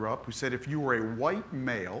 where I grew up, who said if you were a white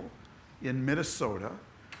male in Minnesota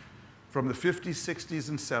from the 50s, 60s,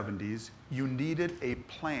 and 70s, you needed a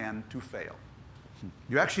plan to fail.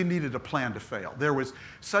 You actually needed a plan to fail. There was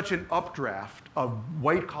such an updraft of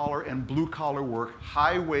white-collar and blue-collar work,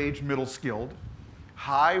 high-wage, middle-skilled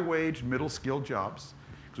jobs,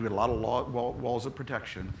 because we had a lot of walls of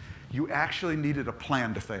protection. You actually needed a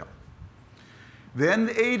plan to fail. Then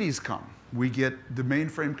the 80s come. We get the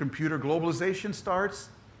mainframe computer, globalization starts,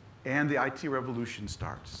 and the IT revolution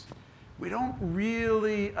starts. We don't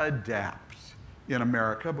really adapt in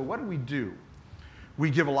America, but what do?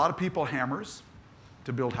 We give a lot of people hammers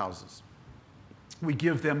to build houses. We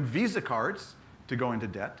give them Visa cards to go into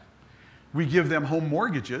debt. We give them home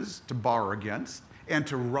mortgages to borrow against. and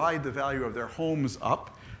to ride the value of their homes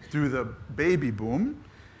up through the baby boom,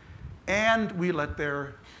 and we let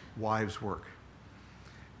their wives work.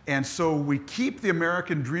 And so we keep the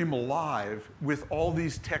American dream alive with all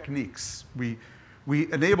these techniques. We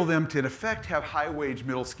enable them to, in effect, have high-wage,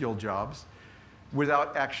 middle-skilled jobs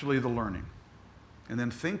without actually the learning. And then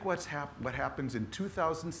think what happens in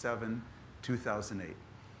 2007, 2008.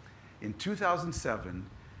 In 2007,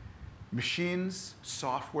 machines,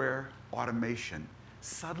 software, automation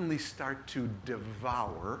suddenly start to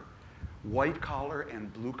devour white-collar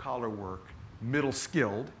and blue-collar work,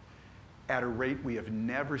 middle-skilled, at a rate we have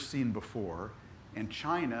never seen before. And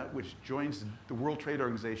China, which joins the World Trade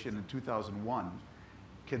Organization in 2001,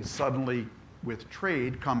 can suddenly, with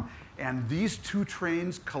trade, come. And these two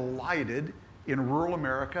trains collided in rural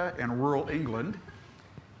America and rural England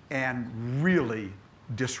and really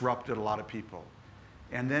disrupted a lot of people.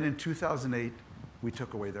 And then in 2008, we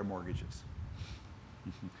took away their mortgages.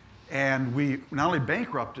 And we not only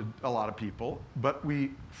bankrupted a lot of people, but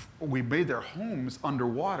we made their homes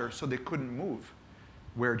underwater so they couldn't move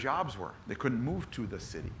where jobs were. They couldn't move to the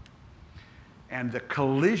city. And the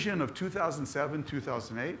collision of 2007,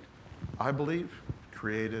 2008, I believe,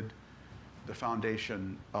 created the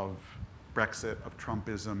foundation of Brexit, of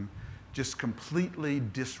Trumpism, just completely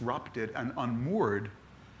disrupted and unmoored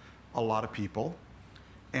a lot of people.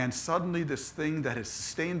 And suddenly this thing that has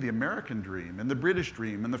sustained the American dream and the British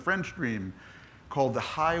dream and the French dream, called the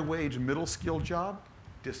high-wage, middle-skilled job,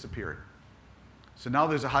 disappeared. So now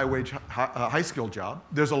there's a high-wage, high-skilled job.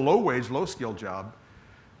 There's a low-wage, low-skilled job.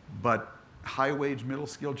 But high-wage,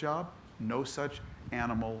 middle-skilled job, no such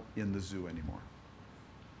animal in the zoo anymore.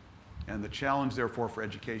 And the challenge, therefore, for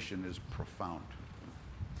education is profound.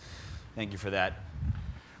 Thank you for that.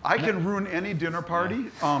 I can ruin any dinner party.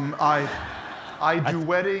 I do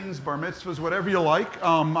weddings, bar mitzvahs, whatever you like.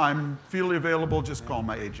 I'm freely available. Just call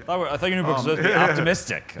my agent. I thought your new book was supposed to be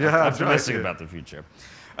optimistic. Yeah, optimistic right, about the future.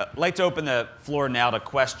 I'd like to open the floor now to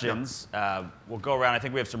questions. We'll go around. I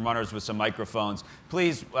think we have some runners with some microphones.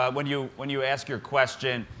 Please, when you ask your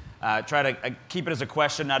question, try to keep it as a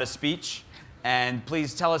question, not a speech. And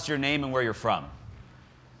please tell us your name and where you're from.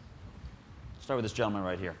 Start with this gentleman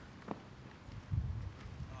right here.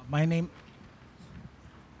 My name.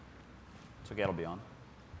 It's okay, it'll be on.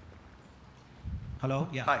 Hello?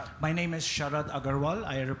 Yeah. Hi. My name is Sharad Agarwal.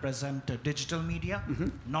 I represent digital media,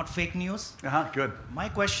 not fake news. Good. My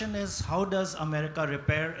question is, how does America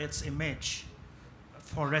repair its image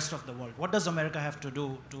for rest of the world? What does America have to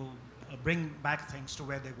do to bring back things to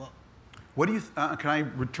where they were? What do you, can I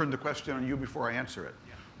return the question on you before I answer it?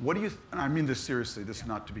 Yeah. What do you, and I mean this seriously, this is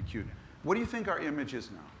not to be cute. What do you think our image is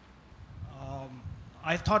now?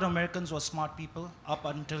 I thought Americans were smart people up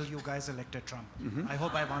until you guys elected Trump. I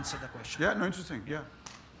hope I've answered the question. Yeah, no, interesting, yeah,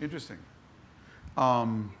 interesting.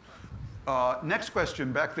 Next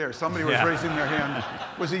question back there. Somebody was raising their hand.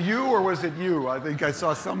 Was it you or was it you? I think I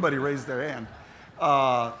saw somebody raise their hand.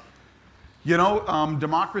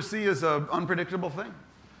 Democracy is an unpredictable thing.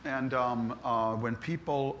 And when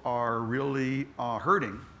people are really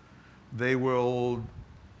hurting, they will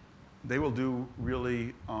do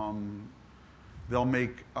really, they'll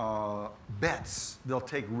make bets, they'll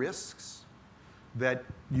take risks that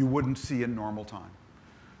you wouldn't see in normal time.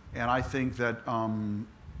 And I think that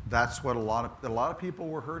that's what a lot of people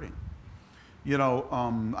were hurting. You know,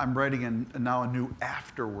 I'm writing now a new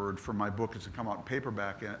afterword for my book. It's going to come out in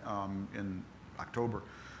paperback in October.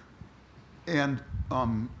 And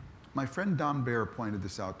my friend Don Baer pointed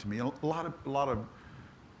this out to me. A lot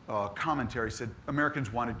of commentary said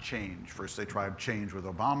Americans wanted change. First they tried change with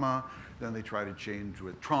Obama, then they tried to change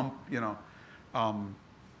with Trump, you know.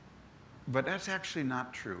 But that's actually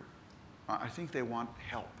not true. I think they want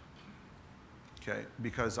help, okay?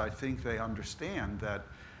 Because I think they understand that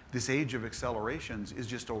this age of accelerations is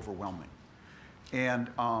just overwhelming. And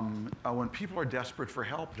when people are desperate for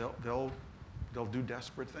help, they'll do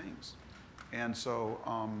desperate things. And so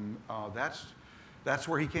that's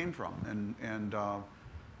where he came from. And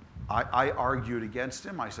I argued against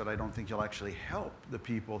him. I said, I don't think he'll actually help the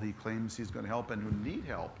people he claims he's going to help and who need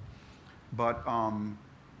help. But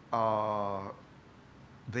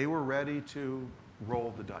they were ready to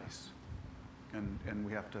roll the dice. And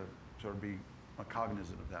we have to sort of be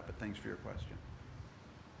cognizant of that. But thanks for your question.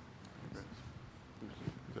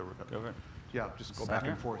 Go over it. Yeah, just go back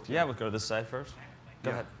and forth. Yeah, we'll go to this side first.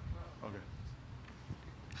 Go ahead. Okay.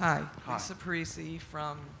 Hi, Lisa Parisi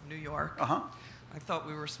from New York. I thought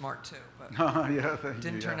we were smart too, but yeah,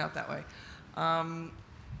 didn't turn out that way.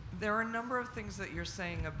 There are a number of things that you're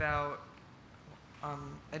saying about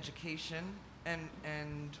education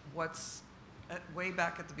and what's way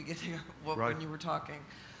back at the beginning of when you were talking,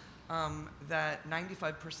 that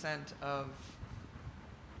 95%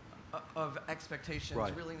 of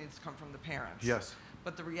expectations really needs to come from the parents. Yes.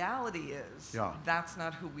 But the reality is that's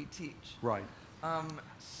not who we teach. Right.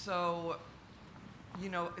 So, you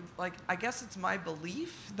know, like, I guess it's my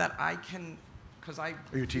belief that I can, because I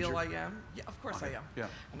feel I am. Yeah, of course I am. Yeah.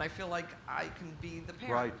 And I feel like I can be the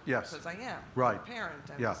parent. Right, yes. Because I am. Right. The parent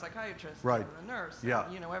and the psychiatrist right. and the nurse yeah.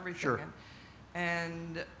 and, you know, everything. Sure.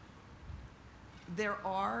 And there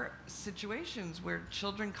are situations where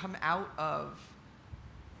children come out of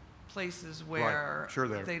places where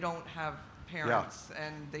they don't have parents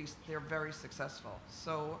and they're very successful.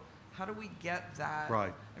 So how do we get that?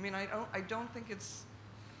 Right. I mean, I don't think it's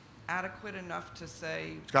adequate enough to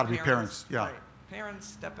say it's got to be parents. Yeah. Right. Parents,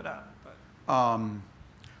 step it up. But.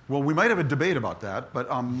 Well, we might have a debate about that, but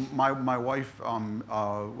my wife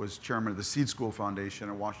was chairman of the Seed School Foundation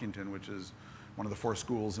at Washington, which is one of the 4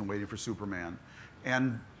 schools in Waiting for Superman.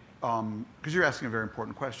 And because you're asking a very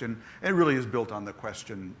important question, and it really is built on the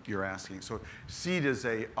question you're asking. So Seed is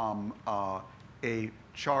a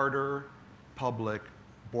charter public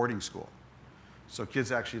boarding school. So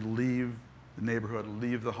kids actually leave the neighborhood,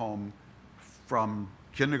 leave the home from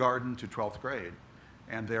kindergarten to 12th grade,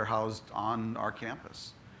 and they're housed on our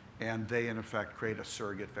campus. And they, in effect, create a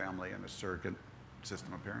surrogate family and a surrogate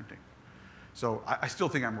system of parenting. So I still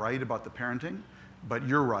think I'm right about the parenting, but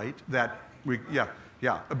you're right that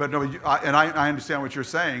but no, I understand what you're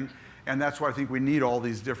saying, and that's why I think we need all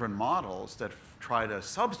these different models that try to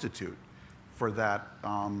substitute for that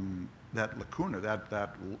that lacuna,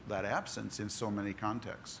 that absence in so many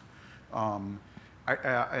contexts. And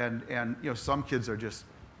you know, some kids are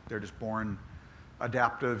they're just born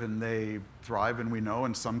adaptive and they thrive, and we know,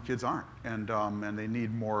 and some kids aren't, and they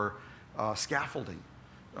need more scaffolding.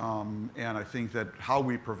 And I think that how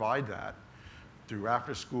we provide that through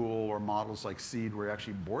after school or models like Seed, we're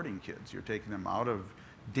actually boarding kids. You're taking them out of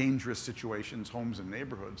dangerous situations, homes and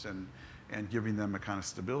neighborhoods, and giving them a kind of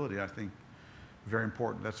stability. I think very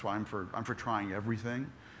important. That's why I'm for trying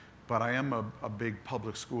everything. But I am a big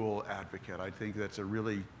public school advocate. I think that's a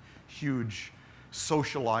really huge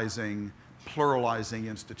socializing, pluralizing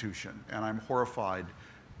institution, and I'm horrified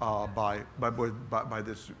by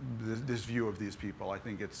this view of these people. I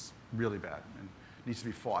think it's really bad and needs to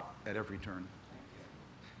be fought at every turn.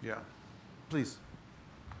 Yeah, please.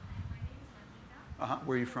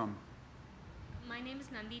 Where are you from? My name is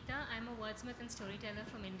Nandita. I'm a wordsmith and storyteller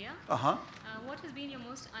from India. What has been your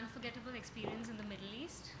most unforgettable experience in the Middle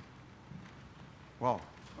East? Well,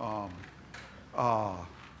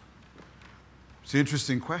 it's an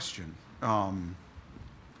interesting question.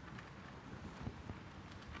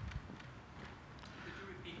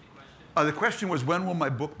 The question was, when will my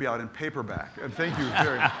book be out in paperback? And thank you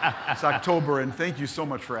it's October, and thank you so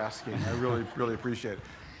much for asking. I really, really appreciate it.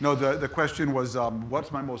 No, the question was,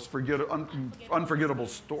 what's my most unforgettable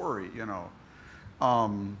story? You know,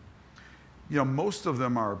 most of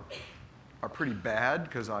them are pretty bad,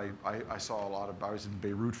 because I saw a lot of. I was in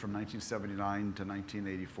Beirut from 1979 to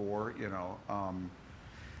 1984. You know,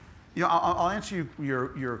 I'll answer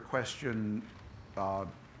your question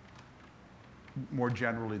more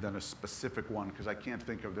generally than a specific one, because I can't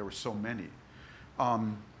think of, there were so many.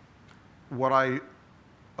 What I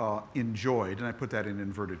enjoyed, and I put that in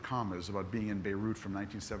inverted commas, about being in Beirut from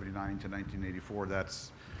 1979 to 1984,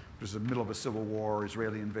 it was the middle of a civil war,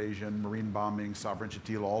 Israeli invasion, marine bombing, Sabra and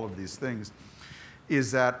Shatila, all of these things, is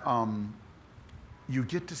that you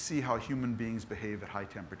get to see how human beings behave at high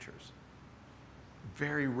temperatures.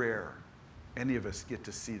 Very rare any of us get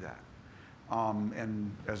to see that.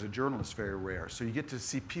 And as a journalist, very rare. So you get to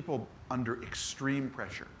see people under extreme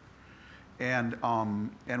pressure. And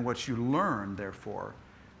what you learn, therefore,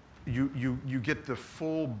 you get the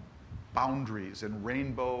full boundaries and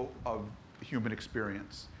rainbow of human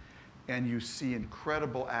experience. And you see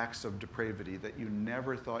incredible acts of depravity that you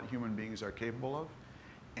never thought human beings are capable of.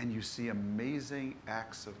 And you see amazing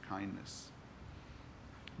acts of kindness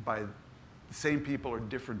by the same people or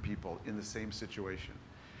different people in the same situation.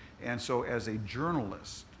 And so as a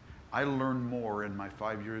journalist, I learned more in my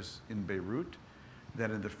 5 years in Beirut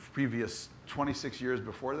than in the previous 26 years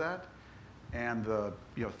before that, and the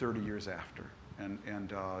 30 years after. And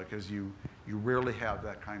because you rarely have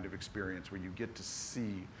that kind of experience where you get to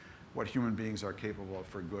see what human beings are capable of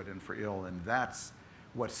for good and for ill, and that's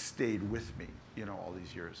what stayed with me, all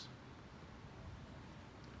these years.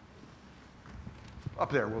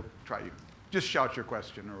 Up there, we'll try you. Just shout your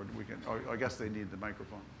question, or we can. I guess they need the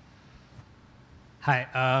microphone.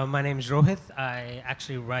 Hi, my name is Rohit. I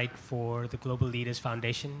actually write for the Global Leaders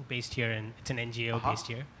Foundation, based here, and it's an NGO based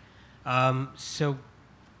here. So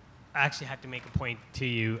I actually had to make a point to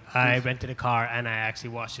you. I rented a car and I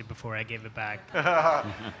actually washed it before I gave it back.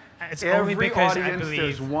 It's only because I believe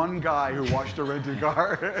there's one guy who washed a rented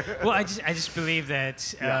car. Well, I just believe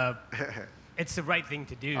that it's the right thing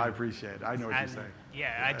to do. I appreciate it. I know what you're saying.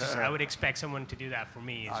 Yeah, I would expect someone to do that for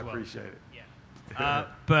me as well. I appreciate it. Yeah.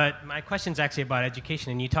 But my question is actually about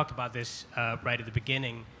education, and you talked about this right at the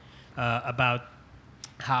beginning about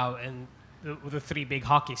how and the three big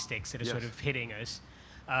hockey sticks that are sort of hitting us.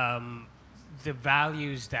 The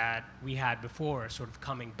values that we had before are sort of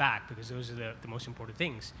coming back because those are the most important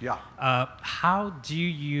things. Yeah. How do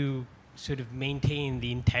you sort of maintain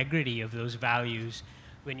the integrity of those values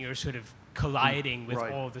when you're sort of colliding with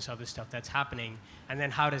all of this other stuff that's happening? And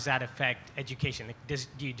then how does that affect education? Like,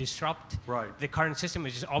 do you disrupt the current system,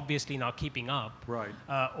 which is obviously not keeping up? Right.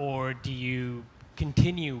 Or do you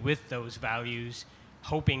continue with those values,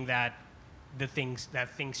 hoping that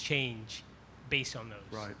things change based on those?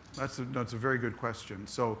 Right. That's a very good question.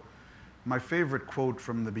 So my favorite quote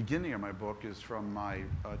from the beginning of my book is from my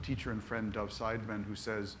teacher and friend Thomas Friedman, who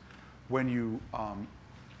says, when you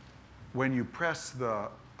press the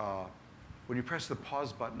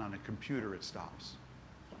pause button on a computer, it stops.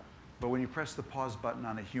 But when you press the pause button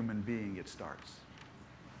on a human being, it starts.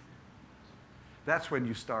 That's when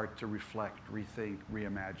you start to reflect, rethink,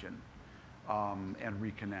 reimagine, and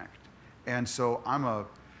reconnect. And so I'm a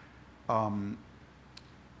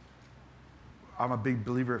big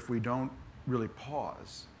believer if we don't really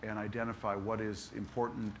pause and identify what is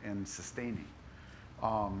important and sustaining,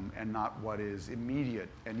 and not what is immediate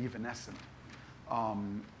and evanescent,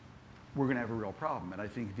 we're going to have a real problem. And I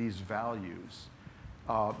think these values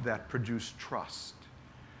that produce trust.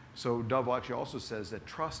 So Dove actually also says that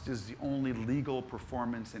trust is the only legal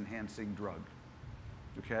performance-enhancing drug.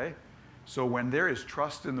 Okay? So when there is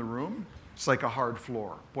trust in the room, it's like a hard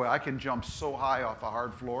floor. Boy, I can jump so high off a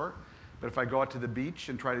hard floor, but if I go out to the beach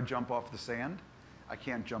and try to jump off the sand, I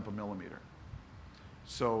can't jump a millimeter.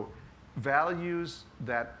 So values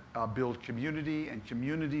that build community and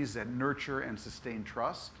communities that nurture and sustain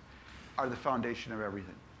trust are the foundation of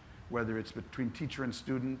everything, whether it's between teacher and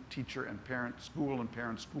student, teacher and parent, school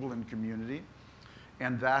and community.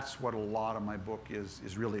 And that's what a lot of my book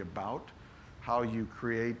is really about, how you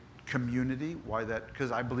create community, why that,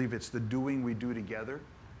 because I believe it's the doing we do together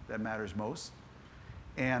that matters most.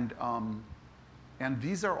 And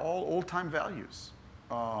these are all old-time values.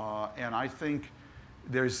 And I think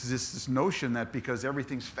there's this notion that because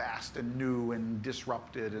everything's fast and new and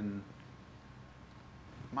disrupted, and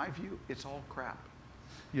my view, it's all crap,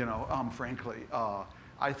 frankly.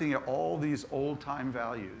 I think all these old-time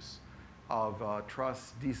values of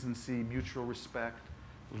trust, decency, mutual respect,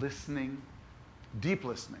 listening, deep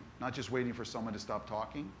listening, not just waiting for someone to stop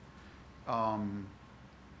talking,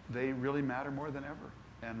 they really matter more than ever.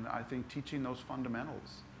 And I think teaching those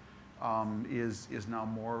fundamentals is now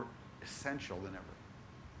more essential than ever.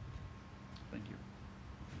 Thank you.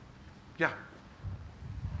 Yeah.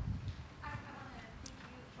 I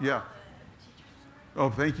want to thank you for all the teachers. Oh,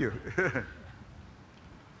 thank you.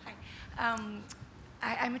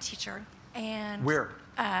 Hi. I'm a teacher. And where?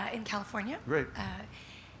 In California. Great.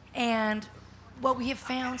 And what we have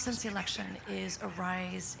found since the election is a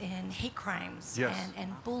rise in hate crimes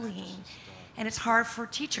and bullying. And it's hard for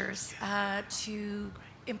teachers to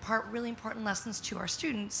impart really important lessons to our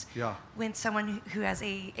students when someone who has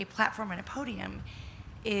a platform and a podium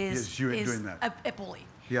is doing that. A bully.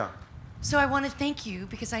 Yeah. So I want to thank you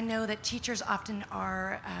because I know that teachers often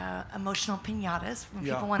are emotional piñatas when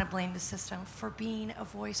people want to blame the system, for being a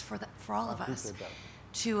voice for all of us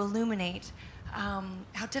to illuminate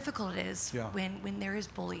how difficult it is when there is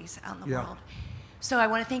bullies out in the world. So I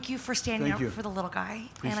want to thank you for standing up for the little guy.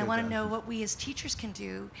 Appreciate and I want that. to know what we as teachers can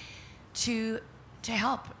do to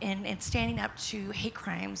help in standing up to hate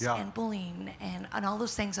crimes and bullying and all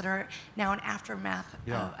those things that are now an aftermath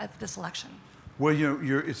of this election. Well,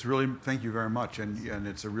 it's really, thank you very much, and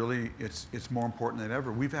it's it's more important than ever.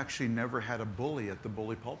 We've actually never had a bully at the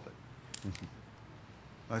bully pulpit.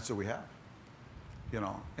 That's what we have,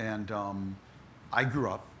 And I grew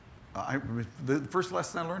up. The first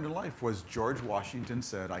lesson I learned in life was George Washington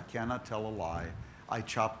said, "I cannot tell a lie. I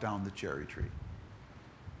chop down the cherry tree."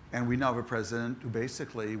 And we now have a president who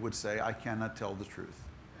basically would say, "I cannot tell the truth."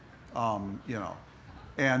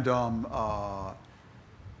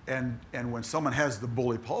 And when someone has the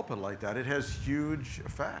bully pulpit like that, it has huge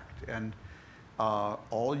effect. And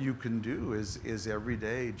all you can do is every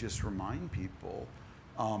day just remind people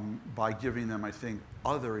by giving them, I think,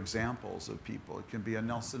 other examples of people. It can be a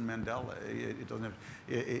Nelson Mandela.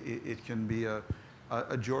 It can be a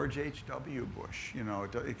a George H.W. Bush. You know,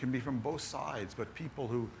 it can be from both sides, but people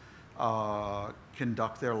who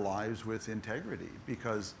conduct their lives with integrity,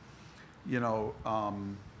 because, you know,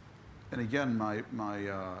 and again, my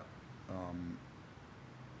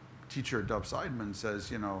teacher, Dov Seidman, says,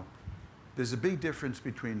 you know, there's a big difference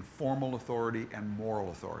between formal authority and moral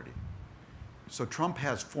authority. So Trump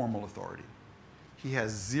has formal authority. He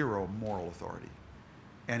has zero moral authority.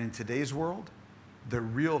 And in today's world, the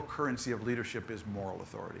real currency of leadership is moral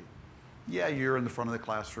authority. Yeah, you're in the front of the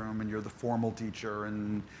classroom and you're the formal teacher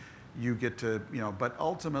and you get to, you know, but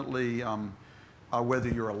ultimately, whether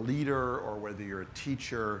you're a leader or whether you're a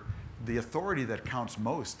teacher, the authority that counts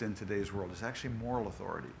most in today's world is actually moral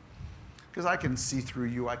authority. Because I can see through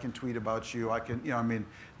you, I can tweet about you, I can, you know, I mean,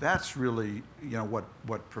 that's really, you know,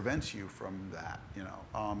 what prevents you from that, you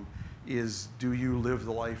know, is do you live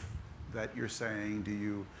the life that you're saying? Do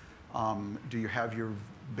you have your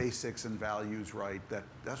basics and values right?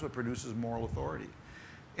 That's what produces moral authority.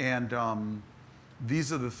 And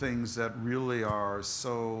these are the things that really are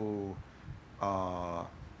so,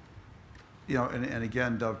 you know, and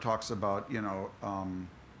again, Dov talks about, you know,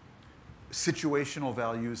 situational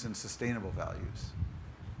values and sustainable values.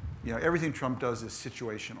 You know, everything Trump does is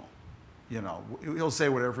situational. You know, he'll say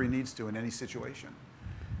whatever he needs to in any situation,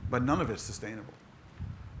 but none of it's sustainable.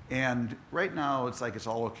 And right now, it's like it's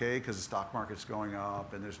all okay because the stock market's going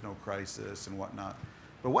up and there's no crisis and whatnot.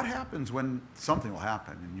 But what happens when something will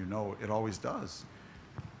happen, and you know it always does,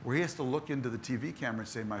 where he has to look into the TV camera and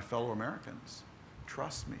say, my fellow Americans,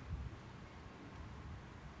 trust me.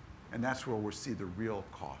 And that's where we'll see the real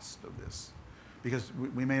cost of this. Because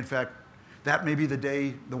we may, in fact, that may be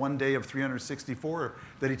the one day of 364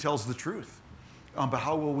 that he tells the truth. But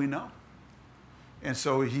how will we know? And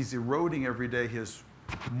so he's eroding every day his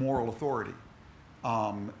moral authority.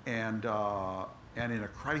 And in a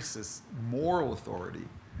crisis, moral authority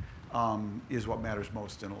is what matters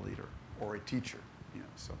most in a leader or a teacher. You know,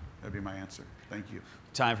 so that'd be my answer. Thank you.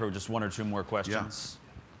 Time for just one or two more questions. Yeah.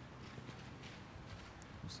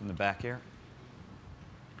 In the back here.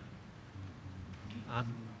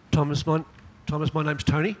 Thomas, my name's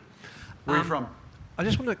Tony. Where are you from? I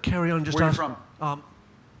just want to carry on. Where are you from?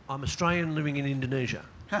 I'm Australian living in Indonesia.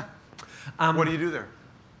 Huh. What do you do there?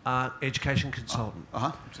 Education consultant.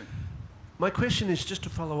 Uh-huh. My question is just to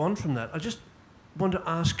follow on from that. I just want to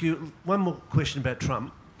ask you one more question about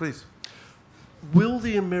Trump. Please. Will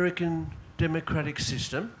the American democratic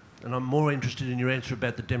system, and I'm more interested in your answer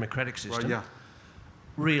about the democratic system, right, yeah,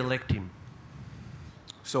 re-elect him?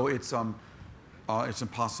 So it's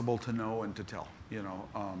impossible to know and to tell. You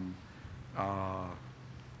know,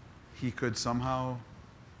 he could somehow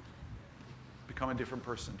become a different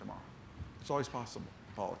person tomorrow. It's always possible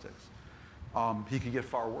in politics. He could get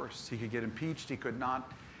far worse. He could get impeached. He could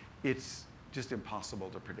not. It's just impossible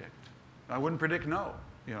to predict. I wouldn't predict no.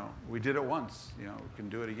 You know, we did it once. You know, we can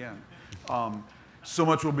do it again. So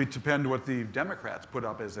much will depend what the Democrats put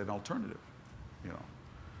up as an alternative. You know.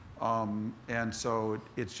 And so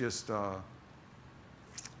it's just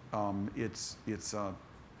it's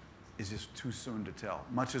just too soon to tell.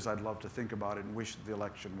 Much as I'd love to think about it and wish the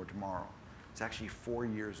election were tomorrow, it's actually 4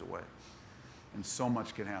 years away, and so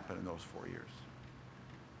much can happen in those 4 years.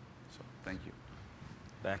 So thank you.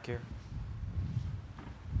 Back here.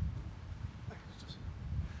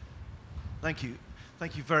 Thank you.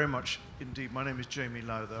 Thank you very much indeed. My name is Jamie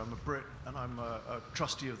Lowther. I'm a Brit and I'm a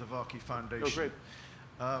trustee of the Varkey Foundation. Oh, great.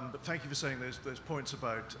 But thank you for saying those points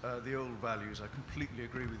about the old values. I completely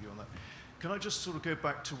agree with you on that. Can I just sort of go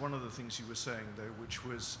back to one of the things you were saying, though, which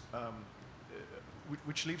was,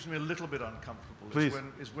 which leaves me a little bit uncomfortable. Please.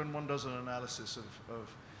 Is when one does an analysis of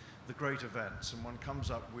the great events and one comes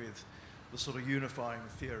up with the sort of unifying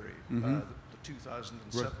theory, the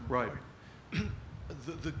 2007 right. point.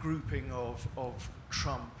 The grouping of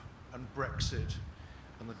Trump and Brexit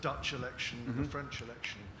and the Dutch election and the French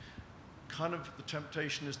election, kind of the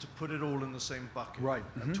temptation is to put it all in the same bucket, right.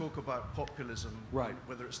 And talk about populism, right.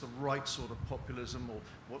 Whether it's the right sort of populism or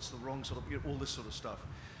what's the wrong sort of, all this sort of stuff.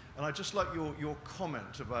 And I'd just like your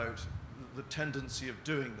comment about the tendency of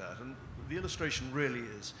doing that. And the illustration really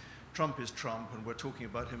is Trump is Trump, and we're talking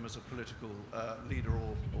about him as a political leader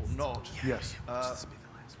or not. Yes.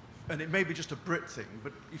 And it may be just a Brit thing,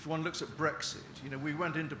 but if one looks at Brexit, you know, we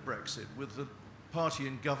went into Brexit with the party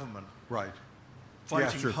in government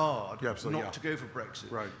fighting hard not to go for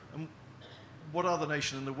Brexit. Right. And what other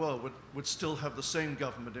nation in the world would still have the same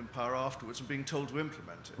government in power afterwards and being told to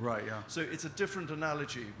implement it? Right, yeah. So it's a different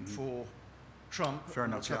analogy for Trump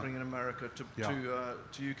and what's happening in America to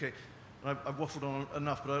UK. And I've waffled on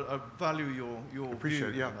enough, but I value your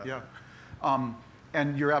Appreciate view. It, yeah.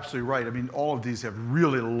 And you're absolutely right. I mean, all of these have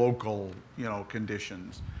really local,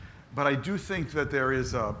 conditions. But I do think that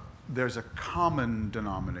there's a common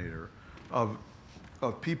denominator of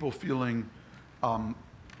people feeling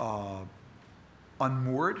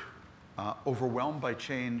unmoored, overwhelmed by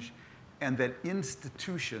change, and that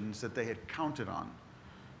institutions that they had counted on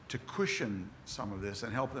to cushion some of this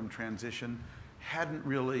and help them transition hadn't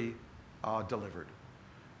really delivered.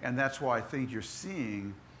 And that's why I think you're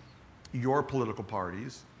seeing your political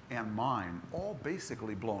parties and mine all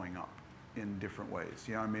basically blowing up in different ways.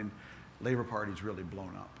 Labor Party's really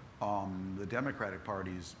blown up. The Democratic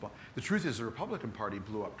Party's, the truth is the Republican Party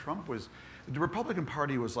blew up. The Republican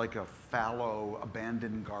Party was like a fallow,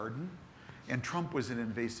 abandoned garden, and Trump was an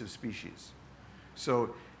invasive species.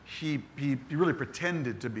 So he really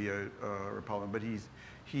pretended to be a Republican, but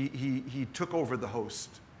he took over the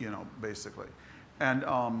host, basically. And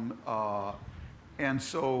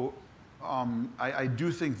so I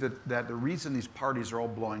do think that the reason these parties are all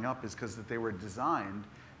blowing up is because they were designed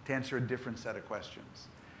to answer a different set of questions.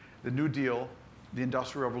 The New Deal, the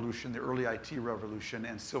Industrial Revolution, the early IT revolution,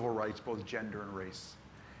 and civil rights, both gender and race.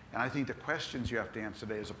 And I think the questions you have to answer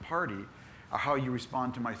today as a party are how you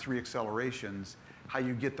respond to my 3 accelerations, how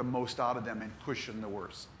you get the most out of them and cushion the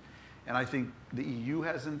worst. And I think the EU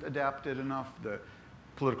hasn't adapted enough, the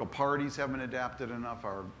political parties haven't adapted enough,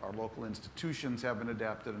 our local institutions haven't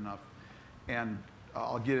adapted enough. And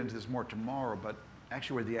I'll get into this more tomorrow, but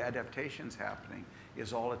actually where the adaptation's happening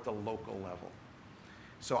is all at the local level.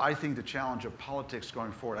 So I think the challenge of politics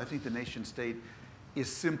going forward, I think the nation state is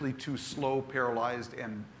simply too slow, paralyzed,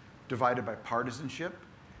 and divided by partisanship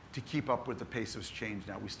to keep up with the pace of change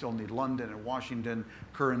now. We still need London and Washington,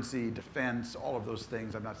 currency, defense, all of those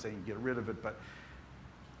things. I'm not saying you get rid of it, but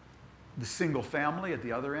the single family at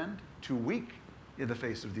the other end, too weak in the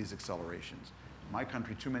face of these accelerations. My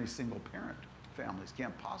country, too many single parent families,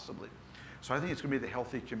 can't possibly. So I think it's going to be the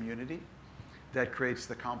healthy community that creates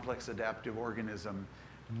the complex adaptive organism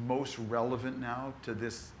most relevant now to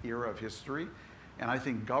this era of history. And I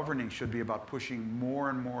think governing should be about pushing more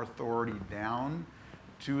and more authority down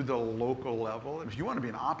to the local level. And if you want to be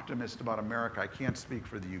an optimist about America, I can't speak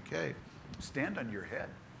for the UK, stand on your head.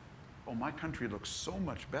 Oh, my country looks so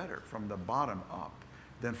much better from the bottom up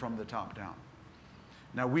than from the top down.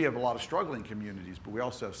 Now, we have a lot of struggling communities, but we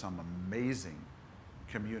also have some amazing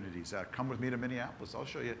communities. Come with me to Minneapolis. I'll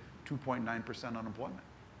show you 2.9% unemployment,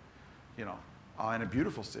 in a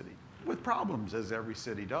beautiful city, with problems, as every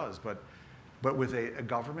city does, but with a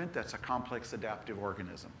government that's a complex adaptive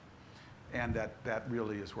organism. And that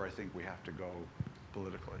really is where I think we have to go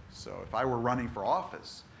politically. So if I were running for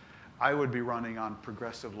office, I would be running on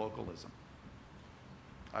progressive localism.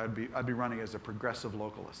 I'd be running as a progressive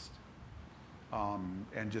localist,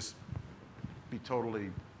 and just be totally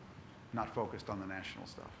not focused on the national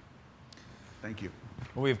stuff. Thank you.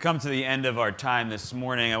 Well, we've come to the end of our time this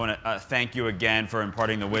morning. I want to thank you again for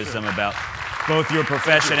imparting the wisdom about both your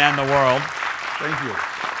profession and the world. Thank you.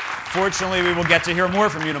 Fortunately, we will get to hear more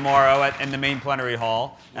from you tomorrow in the main plenary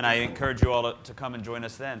hall, and I encourage you all to come and join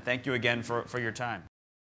us then. Thank you again for your time.